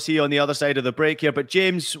 Nigel, I'll see you on the other side of the break here. But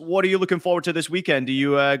James, what are you looking forward to this weekend? Are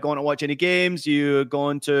you going to watch any games? Are you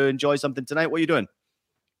going to enjoy something tonight? What are you doing?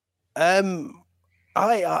 I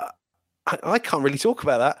can't really talk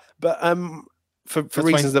about that, but for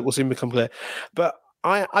reasons that will soon become clear. But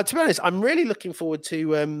I to be honest, I'm really looking forward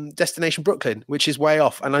to Destination Brooklyn, which is way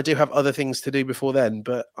off, and I do have other things to do before then.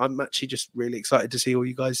 But I'm actually just really excited to see all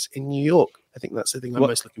you guys in New York. I think that's the thing I'm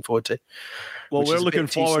most looking forward to. Well, we're looking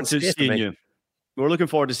forward to seeing you. We're looking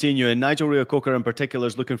forward to seeing you, and Nigel Reo-Coker in particular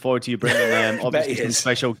is looking forward to you bringing obviously some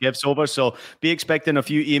special gifts over. So be expecting a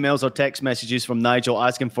few emails or text messages from Nigel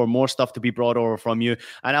asking for more stuff to be brought over from you.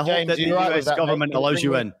 And I hope that the US government allows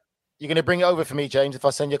you in. You're going to bring it over for me, James, if I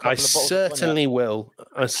send you a couple of bottles? I certainly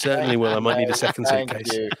will. I might need a second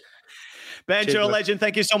suitcase. Ben, you're a legend.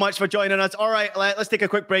 Thank you so much for joining us. All right, let's take a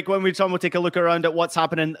quick break. When we return, we'll take a look around at what's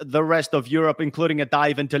happening the rest of Europe, including a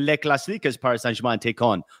dive into Le Classique as Paris Saint-Germain take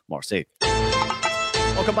on Marseille.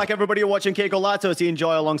 Welcome back, everybody. You're watching Que Golato. To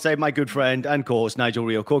enjoy alongside my good friend and co-host Nigel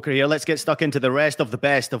Reo-Coker here. Let's get stuck into the rest of the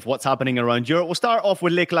best of what's happening around Europe. We'll start off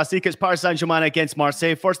with Le Classique. It's Paris Saint-Germain against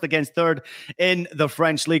Marseille, first against third in the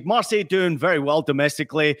French league. Marseille doing very well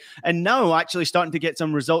domestically and now actually starting to get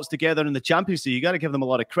some results together in the Champions League. You got to give them a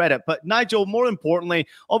lot of credit. But Nigel, more importantly,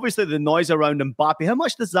 obviously the noise around Mbappe, how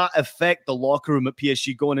much does that affect the locker room at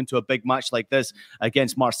PSG going into a big match like this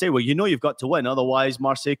against Marseille? Well, you know you've got to win. Otherwise,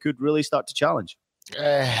 Marseille could really start to challenge.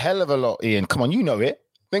 A hell of a lot, Ian. Come on, you know it.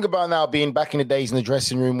 Think about now being back in the days in the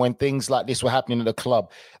dressing room when things like this were happening at the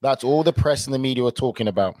club. That's all the press and the media were talking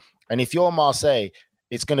about. And if you're Marseille,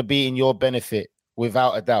 it's going to be in your benefit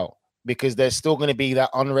without a doubt, because there's still going to be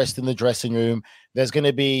that unrest in the dressing room. There's going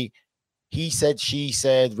to be he said, she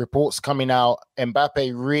said, reports coming out.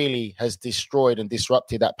 Mbappe really has destroyed and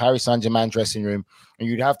disrupted that Paris Saint-Germain dressing room. And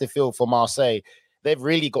you'd have to feel for Marseille, they've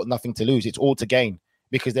really got nothing to lose. It's all to gain,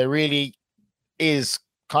 because there really is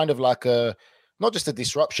kind of like not just a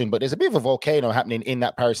disruption, but there's a bit of a volcano happening in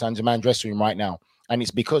that Paris Saint-Germain dressing room right now. And it's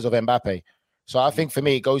because of Mbappe. So I think for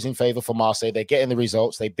me, it goes in favor for Marseille. They're getting the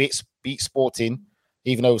results. They beat Sporting,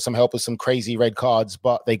 even though some help with some crazy red cards,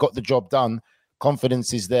 but they got the job done.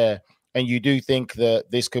 Confidence is there. And you do think that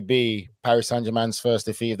this could be Paris Saint-Germain's first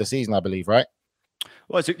defeat of the season, I believe, right?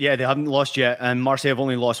 Well, yeah, they haven't lost yet, and Marseille have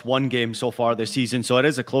only lost one game so far this season, so it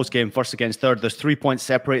is a close game, first against third. There's 3 points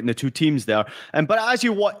separating the two teams there. But as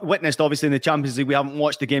you witnessed, obviously, in the Champions League, we haven't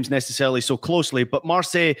watched the games necessarily so closely, but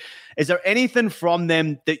Marseille, is there anything from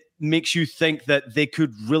them that makes you think that they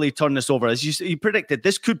could really turn this over? As you predicted,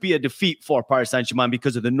 this could be a defeat for Paris Saint-Germain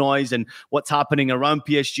because of the noise and what's happening around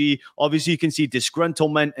PSG. Obviously, you can see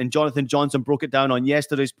disgruntlement, and Jonathan Johnson broke it down on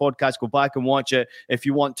yesterday's podcast. Go back and watch it if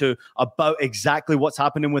you want to, about exactly what's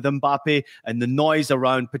happening with Mbappe and the noise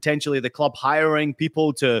around potentially the club hiring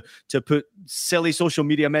people to put silly social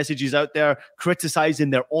media messages out there,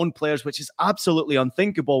 criticizing their own players, which is absolutely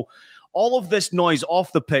unthinkable. All of this noise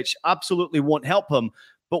off the pitch absolutely won't help him.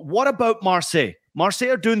 But what about Marseille?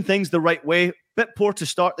 Marseille are doing things the right way. Bit poor to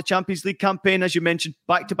start the Champions League campaign, as you mentioned,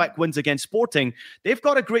 back-to-back wins against Sporting. They've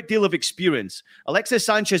got a great deal of experience. Alexis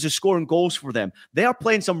Sanchez is scoring goals for them. They are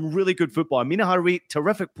playing some really good football. Amina Harit,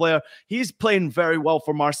 terrific player. He's playing very well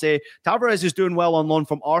for Marseille. Tavares is doing well on loan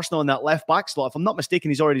from Arsenal in that left-back slot. If I'm not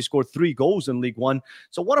mistaken, he's already scored 3 goals in League One.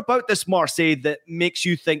 So what about this Marseille that makes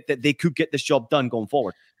you think that they could get this job done going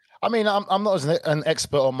forward? I mean, I'm not an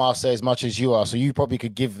expert on Marseille as much as you are, so you probably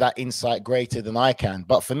could give that insight greater than I can.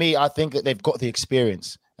 But for me, I think that they've got the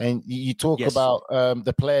experience. And you talk about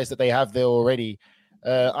the players that they have there already.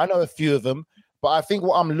 I know a few of them, but I think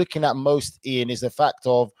what I'm looking at most, Ian, is the fact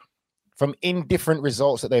of from indifferent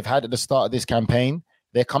results that they've had at the start of this campaign,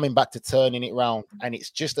 they're coming back to turning it around. And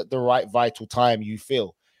it's just at the right vital time, you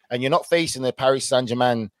feel. And you're not facing the Paris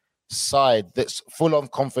Saint-Germain side that's full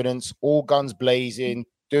of confidence, all guns blazing,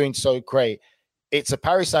 doing so great. It's a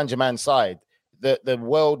Paris Saint-Germain side that the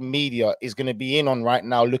world media is going to be in on right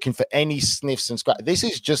now, looking for any sniffs and scratch. This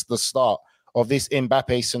is just the start of this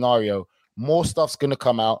Mbappe scenario. More stuff's going to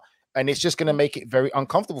come out, and it's just going to make it very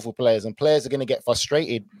uncomfortable for players, and players are going to get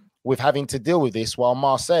frustrated with having to deal with this, while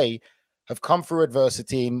Marseille have come through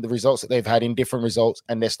adversity in the results that they've had in different results,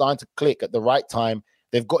 and they're starting to click at the right time.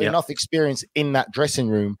 They've got enough experience in that dressing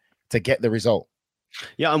room to get the result.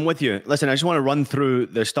 Yeah, I'm with you. Listen, I just want to run through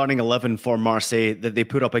the starting 11 for Marseille that they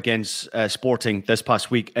put up against Sporting this past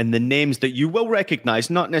week, and the names that you will recognize,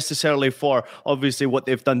 not necessarily for obviously what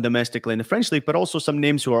they've done domestically in the French league, but also some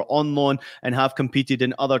names who are on loan and have competed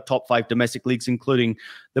in other top 5 domestic leagues, including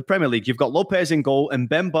the Premier League. You've got Lopez in goal,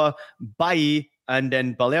 Mbemba, Bailly, and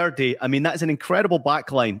then Balerdi. I mean, that's an incredible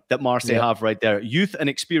backline that Marseille have right there. Youth and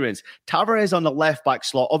experience. Tavares on the left-back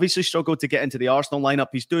slot obviously struggled to get into the Arsenal lineup.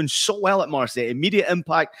 He's doing so well at Marseille. Immediate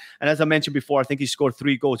impact. And as I mentioned before, I think he scored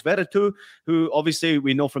 3 goals. Veretout, who obviously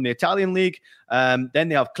we know from the Italian league. Then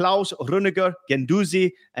they have Klaus, Runeger,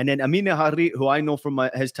 Guendouzi, and then Amina Harit, who I know from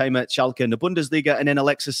his time at Schalke in the Bundesliga, and then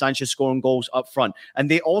Alexis Sanchez scoring goals up front.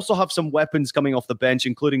 And they also have some weapons coming off the bench,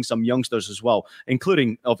 including some youngsters as well,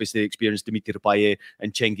 including obviously the experienced Dimitri Payet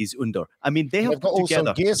and Cengiz Under. I mean, they've got also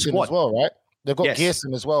Gearson as well, right? They've got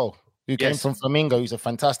Gearson as well. who came from Flamengo, who's a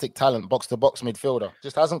fantastic talent, box-to-box midfielder.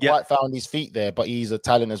 Just hasn't quite found his feet there, but he's a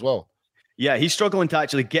talent as well. Yeah, he's struggling to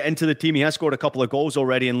actually get into the team. He has scored a couple of goals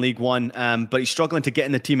already in League One, but he's struggling to get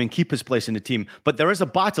in the team and keep his place in the team. But there is a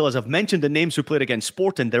battle, as I've mentioned the names who played against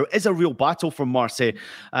Sporting. There is a real battle for Marseille.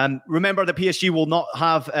 Remember that PSG will not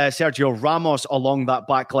have Sergio Ramos along that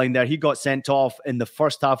back line there. He got sent off in the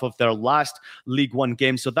first half of their last League One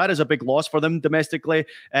game. So that is a big loss for them domestically.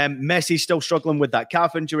 Messi's still struggling with that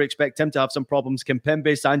calf injury. Expect him to have some problems.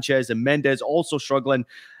 Kimpembe, Sanchez, and Mendes also struggling.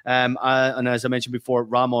 And as I mentioned before,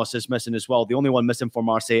 Ramos is missing as well. The only one missing for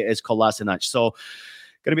Marseille is Kolasinac. So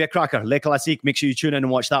going to be a cracker. Le Classique. Make sure you tune in and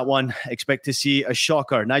watch that one. Expect to see a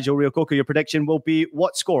shocker. Nigel Reo-Coker, your prediction will be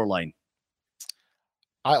what scoreline?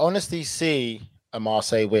 I honestly see a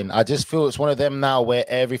Marseille win. I just feel it's one of them now where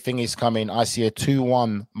everything is coming. I see a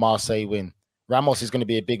 2-1 Marseille win. Ramos is going to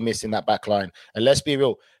be a big miss in that back line. And let's be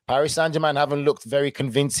real, Paris Saint-Germain haven't looked very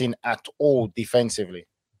convincing at all defensively.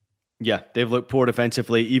 Yeah, they've looked poor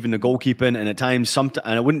defensively, even the goalkeeping, and at times, and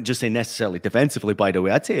I wouldn't just say necessarily defensively, by the way,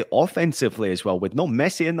 I'd say offensively as well. With no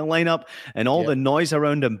Messi in the lineup and all the noise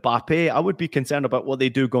around Mbappe, I would be concerned about what they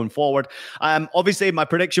do going forward. Obviously, my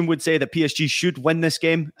prediction would say that PSG should win this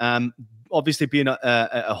game. Obviously being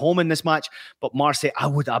a home in this match, but Marseille, I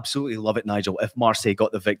would absolutely love it, Nigel, if Marseille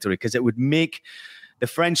got the victory, because it would make the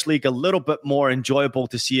French league a little bit more enjoyable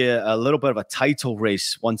to see a little bit of a title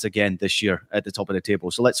race once again this year at the top of the table.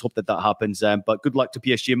 So let's hope that happens. But good luck to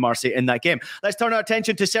PSG and Marseille in that game. Let's turn our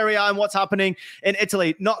attention to Serie A and what's happening in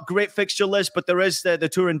Italy. Not great fixture list, but there is the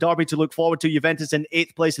Turin derby to look forward to. Juventus in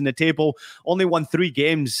 8th place in the table. Only won 3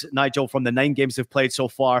 games, Nigel, from the 9 games they've played so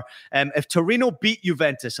far. If Torino beat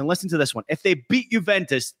Juventus, and listen to this one, if they beat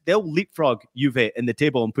Juventus, they'll leapfrog Juve in the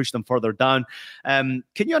table and push them further down. Can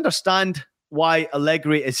you understand why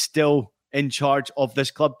Allegri is still in charge of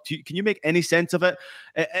this club? Can you make any sense of it?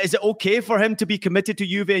 Is it okay for him to be committed to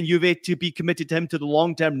Juve and Juve to be committed to him to the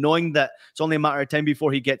long term, knowing that it's only a matter of time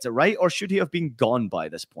before he gets it right? Or should he have been gone by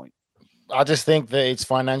this point? I just think that it's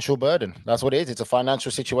financial burden. That's what it is. It's a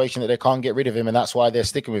financial situation that they can't get rid of him, and that's why they're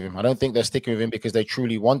sticking with him. I don't think they're sticking with him because they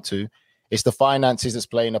truly want to. It's the finances that's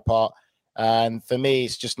playing a part. And for me,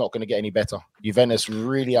 it's just not going to get any better. Juventus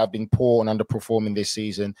really have been poor and underperforming this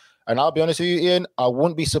season. And I'll be honest with you, Ian, I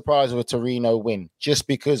wouldn't be surprised with a Torino win just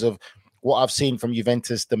because of what I've seen from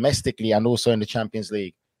Juventus domestically and also in the Champions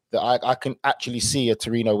League. That I can actually see a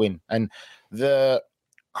Torino win. And the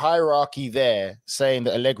hierarchy there saying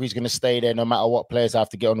that Allegri's going to stay there no matter what players have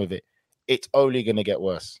to get on with it, it's only going to get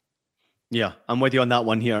worse. Yeah, I'm with you on that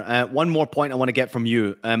one here. One more point I want to get from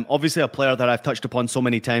you. Obviously, a player that I've touched upon so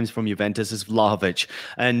many times from Juventus is Vlahovic.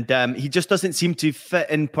 And he just doesn't seem to fit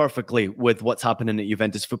in perfectly with what's happening at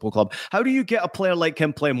Juventus Football Club. How do you get a player like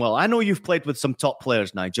him playing well? I know you've played with some top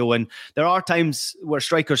players, Nigel, and there are times where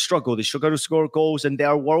strikers struggle. They struggle to score goals, and they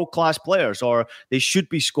are world-class players, or they should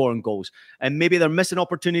be scoring goals. And maybe they're missing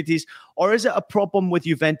opportunities. Or is it a problem with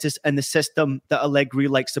Juventus and the system that Allegri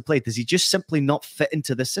likes to play? Does he just simply not fit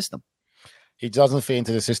into the system? He doesn't fit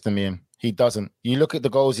into the system, Ian. He doesn't. You look at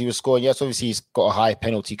the goals he was scoring. Yes, obviously he's got a high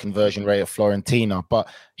penalty conversion rate at Fiorentina, but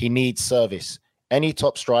he needs service. Any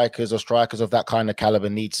top strikers or strikers of that kind of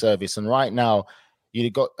caliber need service. And right now,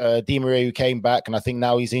 you got Di Maria who came back, and I think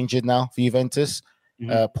now he's injured now for Juventus.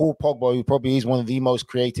 Paul Pogba, who probably is one of the most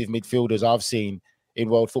creative midfielders I've seen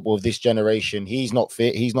in world football of this generation. He's not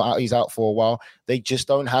fit. He's not out. He's out for a while. They just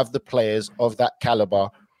don't have the players of that caliber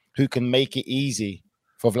who can make it easy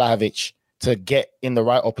for Vlahovic to get in the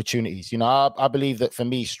right opportunities. You know, I believe that for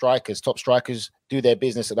me, top strikers do their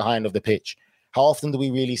business at the high end of the pitch. How often do we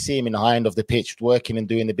really see him in the high end of the pitch working and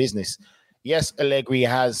doing the business? Yes, Allegri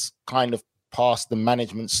has kind of passed the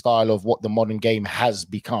management style of what the modern game has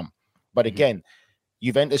become. But again,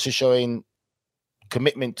 Juventus is showing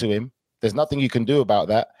commitment to him. There's nothing you can do about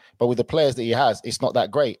that. But with the players that he has, it's not that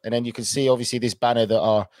great. And then you can see, obviously, this banner that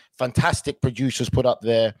our fantastic producers put up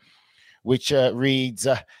there, which reads,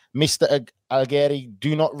 Mr. Allegri,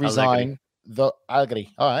 do not resign.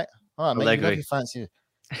 Allegri. All right, mate. You fancy.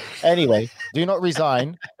 Anyway, do not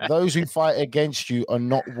resign. Those who fight against you are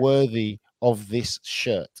not worthy of this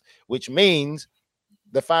shirt, which means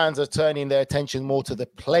the fans are turning their attention more to the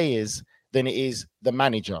players than it is the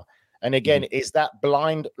manager. And again, is that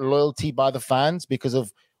blind loyalty by the fans because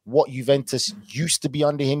of what Juventus used to be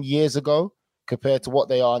under him years ago compared to what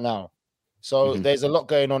they are now? So there's a lot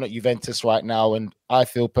going on at Juventus right now, and I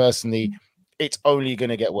feel personally it's only going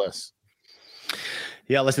to get worse.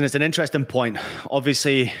 Yeah, listen, it's an interesting point.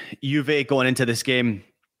 Obviously, Juve going into this game,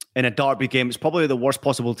 in a derby game. It's probably the worst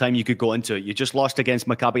possible time you could go into it. You just lost against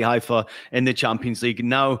Maccabi Haifa in the Champions League.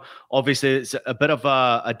 Now, obviously, it's a bit of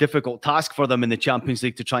a difficult task for them in the Champions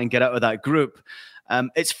League to try and get out of that group.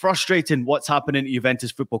 It's frustrating what's happening at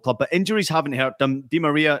Juventus Football Club, but injuries haven't hurt them. Di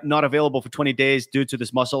Maria not available for 20 days due to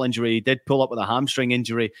this muscle injury. He did pull up with a hamstring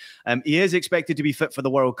injury. He is expected to be fit for the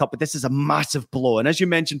World Cup, but this is a massive blow. And as you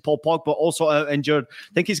mentioned, Paul Pogba also out injured.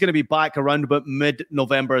 I think he's going to be back around about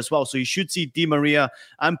mid-November as well. So you should see Di Maria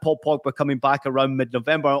and Paul Pogba coming back around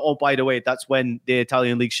mid-November. Oh, by the way, that's when the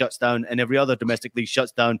Italian league shuts down and every other domestic league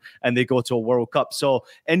shuts down and they go to a World Cup. So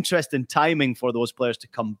interesting timing for those players to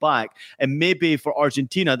come back. And maybe for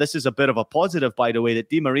Argentina, this is a bit of a positive, by the way, that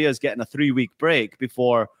Di Maria is getting a 3-week break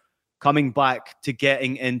before coming back to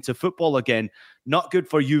getting into football again. Not good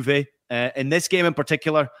for Juve. In this game in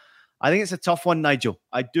particular, I think it's a tough one, Nigel.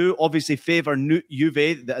 I do obviously favour Juve.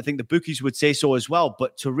 I think the bookies would say so as well.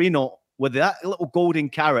 But Torino, with that little golden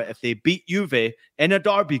carrot, if they beat Juve in a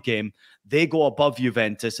derby game, they go above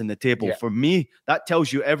Juventus in the table. Yeah. For me, that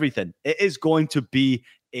tells you everything. It is going to be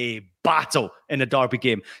a battle in a derby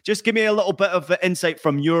game. Just give me a little bit of insight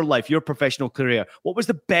from your life, your professional career. What was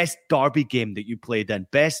the best derby game that you played in?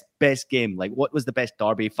 Best game. Like, what was the best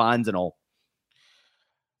derby, fans and all?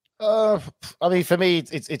 I mean, for me,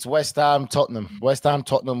 it's West Ham, Tottenham. West Ham,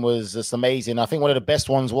 Tottenham was just amazing. I think one of the best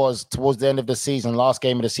ones was towards the end of the season, last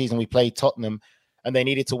game of the season, we played Tottenham, and they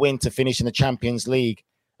needed to win to finish in the Champions League.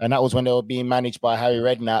 And that was when they were being managed by Harry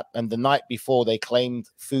Redknapp. And the night before, they claimed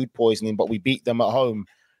food poisoning, but we beat them at home.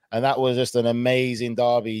 And that was just an amazing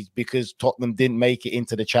derby because Tottenham didn't make it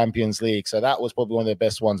into the Champions League. So that was probably one of the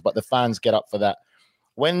best ones. But the fans get up for that.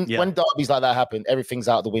 When derbies like that happen, everything's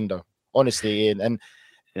out the window, honestly. And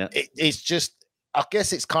it's just, I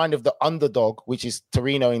guess it's kind of the underdog, which is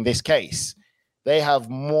Torino in this case. They have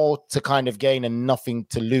more to kind of gain and nothing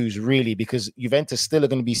to lose, really, because Juventus still are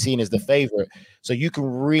going to be seen as the favorite. So you can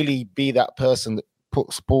really be that person that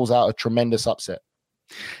pulls out a tremendous upset.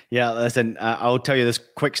 Yeah, listen, I'll tell you this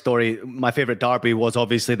quick story. My favorite derby was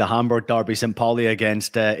obviously the Hamburg derby, St. Pauli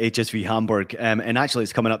against HSV Hamburg. And actually,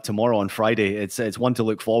 it's coming up tomorrow on Friday. It's one to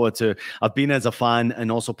look forward to. I've been as a fan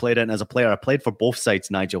and also played it as a player. I played for both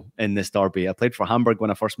sides, Nigel, in this derby. I played for Hamburg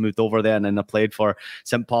when I first moved over there, and then I played for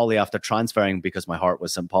St. Pauli after transferring because my heart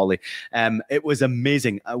was St. Pauli. It was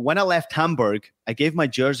amazing. When I left Hamburg, I gave my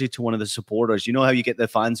jersey to one of the supporters. You know how you get the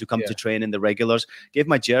fans who come to train and the regulars? Gave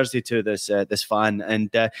my jersey to this fan, and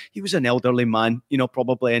he was an elderly man, you know,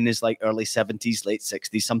 probably in his like early 70s, late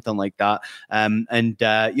 60s, something like that.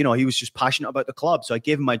 You know, he was just passionate about the club. So I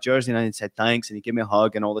gave him my jersey and I said thanks, and he gave me a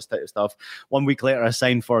hug and all this type of stuff. 1 week later, I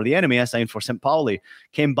signed for the enemy. I signed for St. Pauli.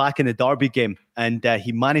 Came back in the derby game, and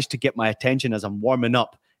he managed to get my attention as I'm warming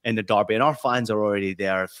up in the derby, and our fans are already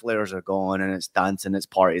there. Flares are going, and it's dancing, it's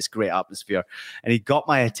party, it's great atmosphere. And he got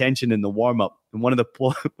my attention in the warm up. And one of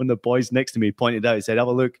the boys next to me pointed out, he said, "Have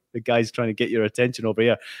a look, the guy's trying to get your attention over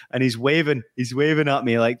here." And he's waving at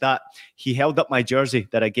me like that. He held up my jersey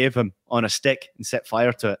that I gave him on a stick and set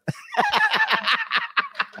fire to it.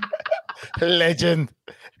 Legend.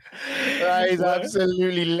 That is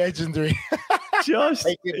absolutely legendary.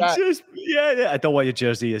 I don't want your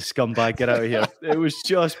jersey, you scumbag. Get out of here. It was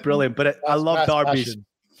just brilliant. But I love derbies. Passion.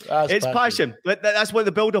 It's passion. But that's what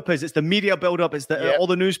the build-up is. It's the media build-up. It's all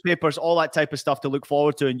the newspapers, all that type of stuff to look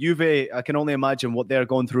forward to. And Juve, I can only imagine what they're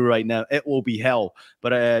going through right now. It will be hell.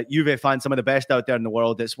 But Juve fans, some of the best out there in the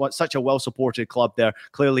world. It's such a well-supported club there,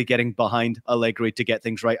 clearly getting behind Allegri to get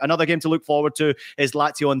things right. Another game to look forward to is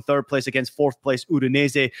Lazio in third place against fourth place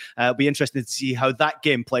Udinese. It'll be interesting to see how that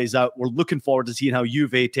game plays out. We're looking forward to seeing how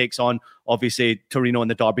Juve takes on, obviously, Torino in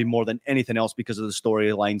the derby more than anything else because of the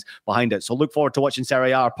storylines behind it. So look forward to watching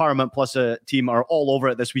Serie A. Our Paramount Plus team are all over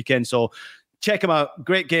it this weekend. So check them out.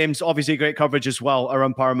 Great games. Obviously, great coverage as well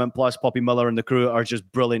around Paramount Plus. Poppy Miller and the crew are just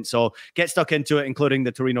brilliant. So get stuck into it, including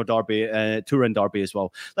the Torino derby, Turin derby as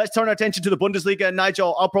well. Let's turn our attention to the Bundesliga.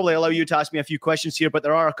 Nigel, I'll probably allow you to ask me a few questions here, but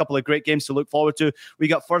there are a couple of great games to look forward to. We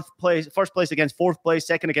got first place against fourth place,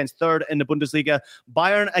 second against third in the Bundesliga.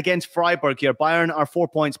 Bayern against Freiburg here. Bayern are 4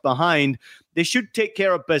 points behind. They should take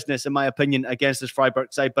care of business, in my opinion, against this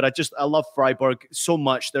Freiburg side. But I love Freiburg so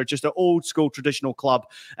much. They're just an old school traditional club.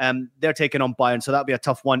 They're taking on Bayern, so that'll be a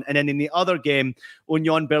tough one. And then in the other game,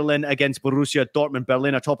 Union Berlin against Borussia Dortmund.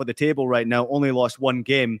 Berlin are top of the table right now, only lost one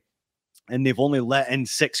game. And they've only let in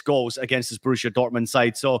 6 goals against this Borussia Dortmund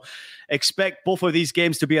side. So expect both of these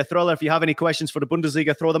games to be a thriller. If you have any questions for the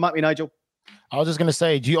Bundesliga, throw them at me, Nigel. I was just going to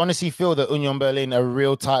say, do you honestly feel that Union Berlin are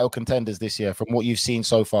real title contenders this year from what you've seen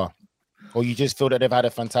so far? Or you just feel that they've had a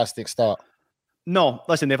fantastic start? No,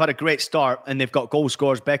 listen, they've had a great start and they've got goal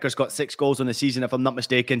scorers. Becker's got 6 goals on the season, if I'm not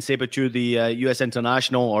mistaken. Sabachu, the US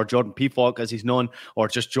international, or Jordan Pefok, as he's known, or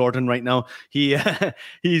just Jordan right now.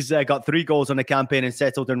 He's got 3 goals on the campaign and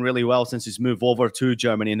settled in really well since his move over to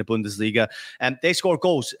Germany in the Bundesliga. They score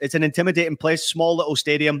goals. It's an intimidating place, small little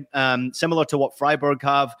stadium, similar to what Freiburg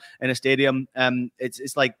have in a stadium.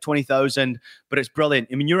 It's like 20,000, but it's brilliant.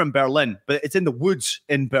 I mean, you're in Berlin, but it's in the woods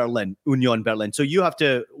in Berlin, Union Berlin. So you have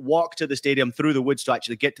to walk to the stadium through the woods to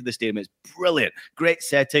actually get to the stadium. It's brilliant. Great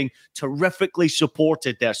setting, terrifically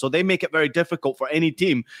supported there. So they make it very difficult for any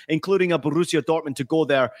team, including a Borussia Dortmund, to go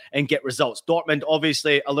there and get results. Dortmund,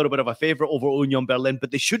 obviously, a little bit of a favourite over Union Berlin,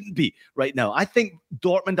 but they shouldn't be right now. I think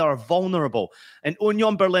Dortmund are vulnerable, and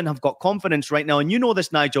Union Berlin have got confidence right now. And you know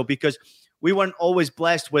this, Nigel, because we weren't always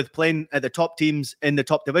blessed with playing at the top teams in the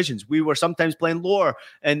top divisions. We were sometimes playing lower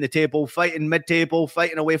in the table, fighting mid-table,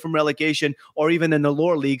 fighting away from relegation, or even in the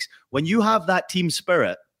lower leagues. When you have that team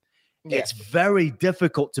spirit, it's very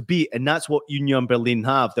difficult to beat, and that's what Union Berlin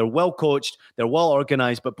have. They're well coached, they're well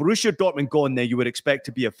organized, but Borussia Dortmund going there, you would expect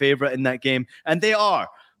to be a favorite in that game, and they are.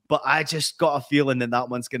 But I just got a feeling that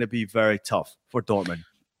one's going to be very tough for Dortmund.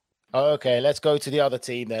 Okay, let's go to the other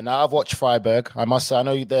team then. Now, I've watched Freiburg. I must say, I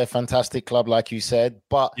know they're a fantastic club, like you said,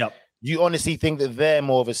 but you honestly think that they're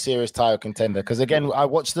more of a serious title contender? Because again, I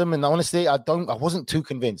watched them, and honestly, I wasn't too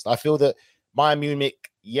convinced. I feel that Bayern Munich,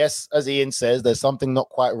 yes, as Ian says, there's something not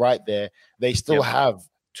quite right there. They still have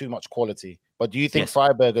too much quality. But do you think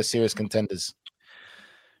Freiburg are serious contenders?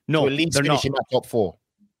 No, to at least finish in that top 4?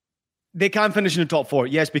 They can finish in the top 4,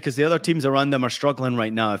 yes, because the other teams around them are struggling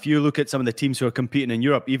right now. If you look at some of the teams who are competing in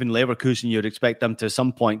Europe, even Leverkusen, you'd expect them to at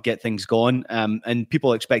some point get things going, and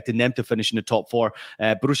people expecting them to finish in the top 4.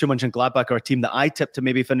 Borussia Mönchengladbach are a team that I tipped to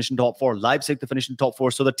maybe finish in top 4, Leipzig to finish in top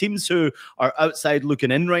 4. So the teams who are outside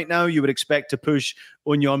looking in right now, you would expect to push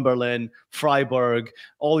Union Berlin, Freiburg,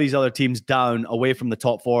 all these other teams down away from the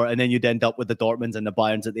top 4, and then you'd end up with the Dortmunds and the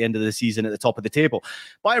Bayerns at the end of the season at the top of the table.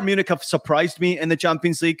 Bayern Munich have surprised me in the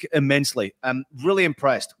Champions League immensely. I'm really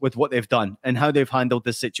impressed with what they've done and how they've handled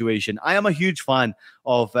this situation. I am a huge fan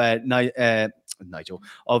of Nigel,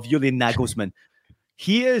 of Julian Nagelsmann.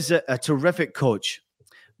 He is a terrific coach.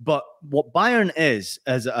 But what Bayern is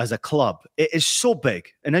as a club, it is so big.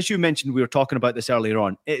 And as you mentioned, we were talking about this earlier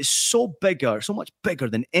on. It is so much bigger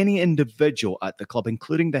than any individual at the club,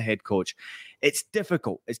 including the head coach. It's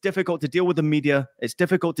difficult. It's difficult to deal with the media. It's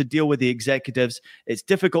difficult to deal with the executives. It's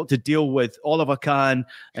difficult to deal with Oliver Kahn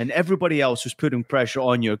and everybody else who's putting pressure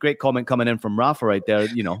on you. A great comment coming in from Rafa right there,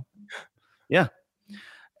 Yeah.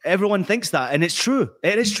 Everyone thinks that, and it's true.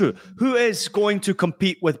 It is true. Who is going to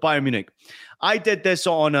compete with Bayern Munich? I did this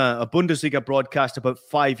on a Bundesliga broadcast about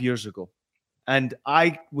 5 years ago, and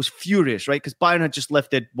I was furious, right? Because Bayern had just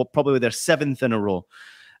lifted probably their 7th in a row.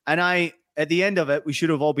 And at the end of it, we should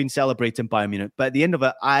have all been celebrating Bayern Munich. But at the end of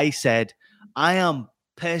it, I said, I am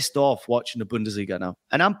pissed off watching the Bundesliga now.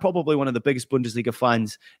 And I'm probably one of the biggest Bundesliga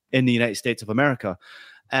fans in the United States of America.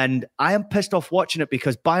 And I am pissed off watching it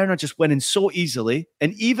because Bayern are just winning so easily.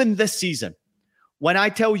 And even this season, when I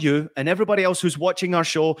tell you and everybody else who's watching our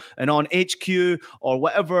show and on HQ or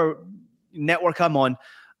whatever network I'm on,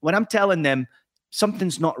 when I'm telling them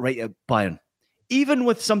something's not right at Bayern, even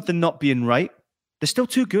with something not being right, they're still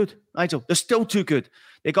too good, Nigel. They're still too good.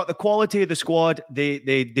 They got the quality of the squad. They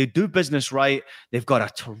do business right. They've got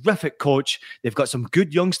a terrific coach. They've got some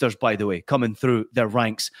good youngsters, by the way, coming through their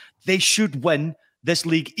ranks. They should win this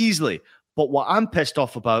league easily. But what I'm pissed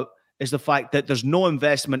off about is the fact that there's no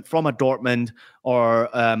investment from a Dortmund or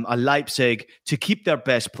a Leipzig to keep their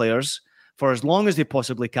best players for as long as they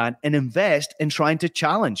possibly can and invest in trying to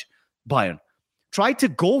challenge Bayern. Try to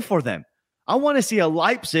go for them. I want to see a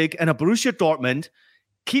Leipzig and a Borussia Dortmund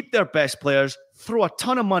keep their best players, throw a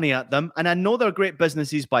ton of money at them, and I know they're great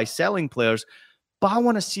businesses by selling players, but I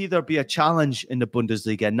want to see there be a challenge in the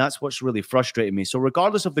Bundesliga, and that's what's really frustrating me. So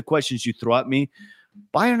regardless of the questions you throw at me,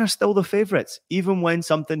 Bayern are still the favourites, even when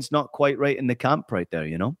something's not quite right in the camp right there,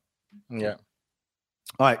 Yeah.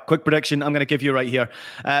 All right, quick prediction I'm going to give you right here.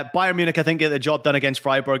 Bayern Munich, I think, get the job done against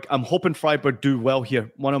Freiburg. I'm hoping Freiburg do well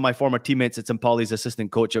here. One of my former teammates at St. Pauli's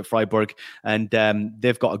assistant coach at Freiburg, and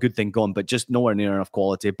they've got a good thing going, but just nowhere near enough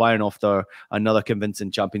quality. Bayern, after another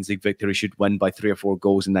convincing Champions League victory, should win by 3 or 4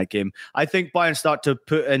 goals in that game. I think Bayern start to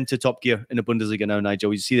put into top gear in the Bundesliga now,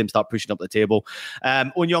 Nigel. You see them start pushing up the table.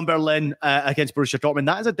 Union Berlin against Borussia Dortmund,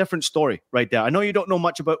 that is a different story right there. I know you don't know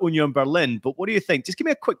much about Union Berlin, but what do you think? Just give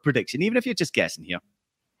me a quick prediction, even if you're just guessing here.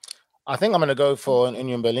 I think I'm going to go for an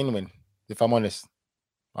Union Berlin win, if I'm honest.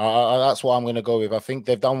 That's what I'm going to go with. I think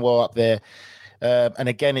they've done well up there. And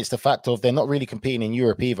again, it's the fact of they're not really competing in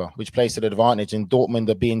Europe either, which plays to their advantage. And Dortmund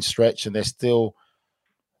are being stretched, and they're still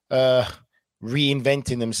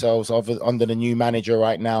reinventing themselves under the new manager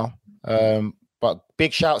right now. But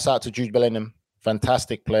big shouts out to Jude Bellingham.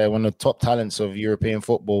 Fantastic player, one of the top talents of European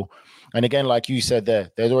football. And again, like you said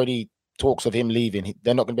there's already talks of him leaving.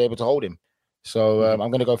 They're not going to be able to hold him. So I'm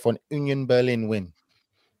going to go for an Union Berlin win.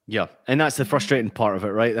 Yeah, and that's the frustrating part of it,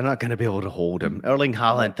 right? They're not going to be able to hold him. Erling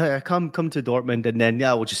Haaland, come to Dortmund, and then,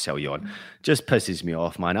 we'll just sell you on. Just pisses me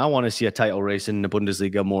off, man. I want to see a title race in the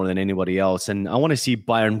Bundesliga more than anybody else, and I want to see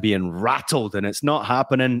Bayern being rattled, and it's not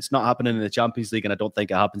happening. It's not happening in the Champions League, and I don't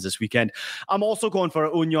think it happens this weekend. I'm also going for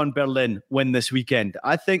a Union Berlin win this weekend.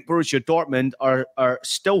 I think Borussia Dortmund are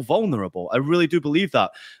still vulnerable. I really do believe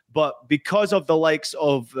that. But because of the likes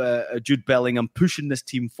of Jude Bellingham pushing this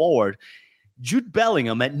team forward, Jude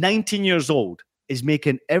Bellingham at 19 years old is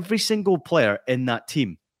making every single player in that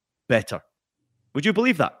team better. Would you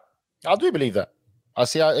believe that? I do believe that. I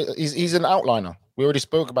see he's an outliner. We already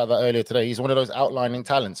spoke about that earlier today. He's one of those outlining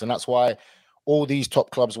talents, and that's why all these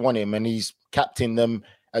top clubs want him, and he's captaining them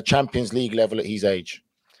at Champions League level at his age.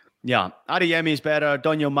 Yeah, Adeyemi's better,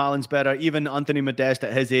 Daniel Malin's better, even Anthony Modeste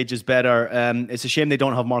at his age is better. It's a shame they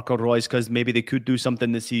don't have Marco Reus because maybe they could do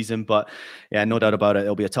something this season, but yeah, no doubt about it.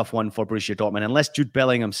 It'll be a tough one for Borussia Dortmund unless Jude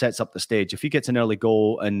Bellingham sets up the stage. If he gets an early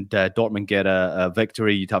goal and Dortmund get a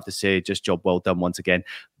victory, you'd have to say just job well done once again.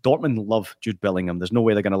 Dortmund love Jude Bellingham. There's no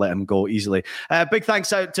way they're going to let him go easily. Big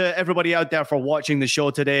thanks out to everybody out there for watching the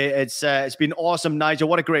show today. It's been awesome, Nigel.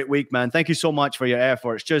 What a great week, man. Thank you so much for your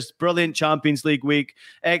efforts. Just brilliant Champions League week.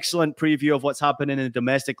 Excellent preview of what's happening in the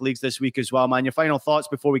domestic leagues this week as well, man. Your final thoughts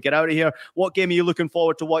before we get out of here. What game are you looking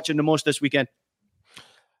forward to watching the most this weekend?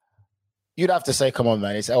 You'd have to say, come on,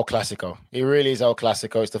 man. It's El Clasico. It really is El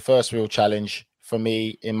Clasico. It's the first real challenge for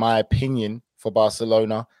me, in my opinion, for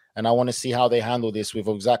Barcelona. And I want to see how they handle this with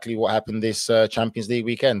exactly what happened this Champions League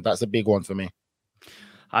weekend. That's a big one for me.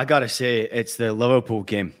 I got to say, it's the Liverpool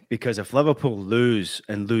game, because if Liverpool lose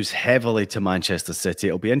heavily to Manchester City,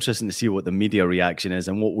 it'll be interesting to see what the media reaction is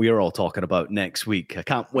and what we're all talking about next week. I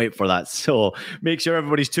can't wait for that. So make sure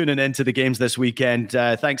everybody's tuning into the games this weekend.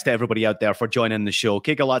 Thanks to everybody out there for joining the show.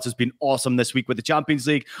 Kegel has been awesome this week with the Champions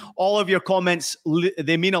League. All of your comments,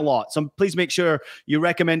 they mean a lot. So please make sure you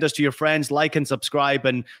recommend us to your friends, like and subscribe,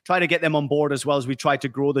 and try to get them on board as well as we try to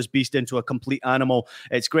grow this beast into a complete animal.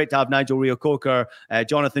 It's great to have Nigel Reo-Coker,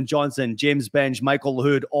 Jonathan Johnson, James Benj, Michael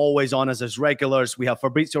Hood, always on as regulars. We have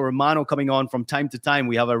Fabrizio Romano coming on from time to time.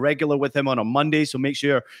 We have a regular with him on a Monday, so make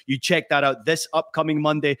sure you check that out this upcoming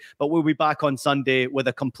Monday. But we'll be back on Sunday with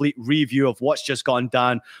a complete review of what's just gone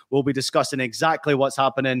down. We'll be discussing exactly what's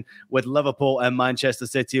happening with Liverpool and Manchester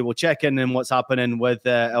City. We'll check in on what's happening with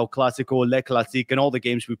El Clasico, Le Classique, and all the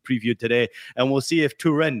games we previewed today. And we'll see if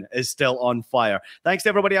Turin is still on fire. Thanks to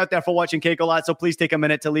everybody out there for watching Kegel. So please take a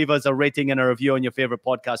minute to leave us a rating and a review on your favorite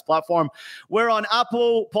podcast platform. We're on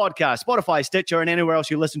Apple Podcasts, Spotify, Stitcher, and anywhere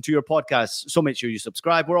else you listen to your podcasts. So make sure you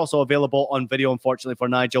subscribe. We're also available on video, unfortunately, for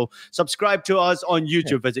Nigel. Subscribe to us on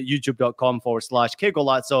YouTube. Visit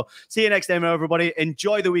youtube.com/Kegolazzo. See you next time, everybody.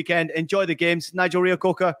 Enjoy the weekend. Enjoy the games. Nigel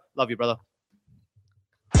Reo-Coker, love you, brother.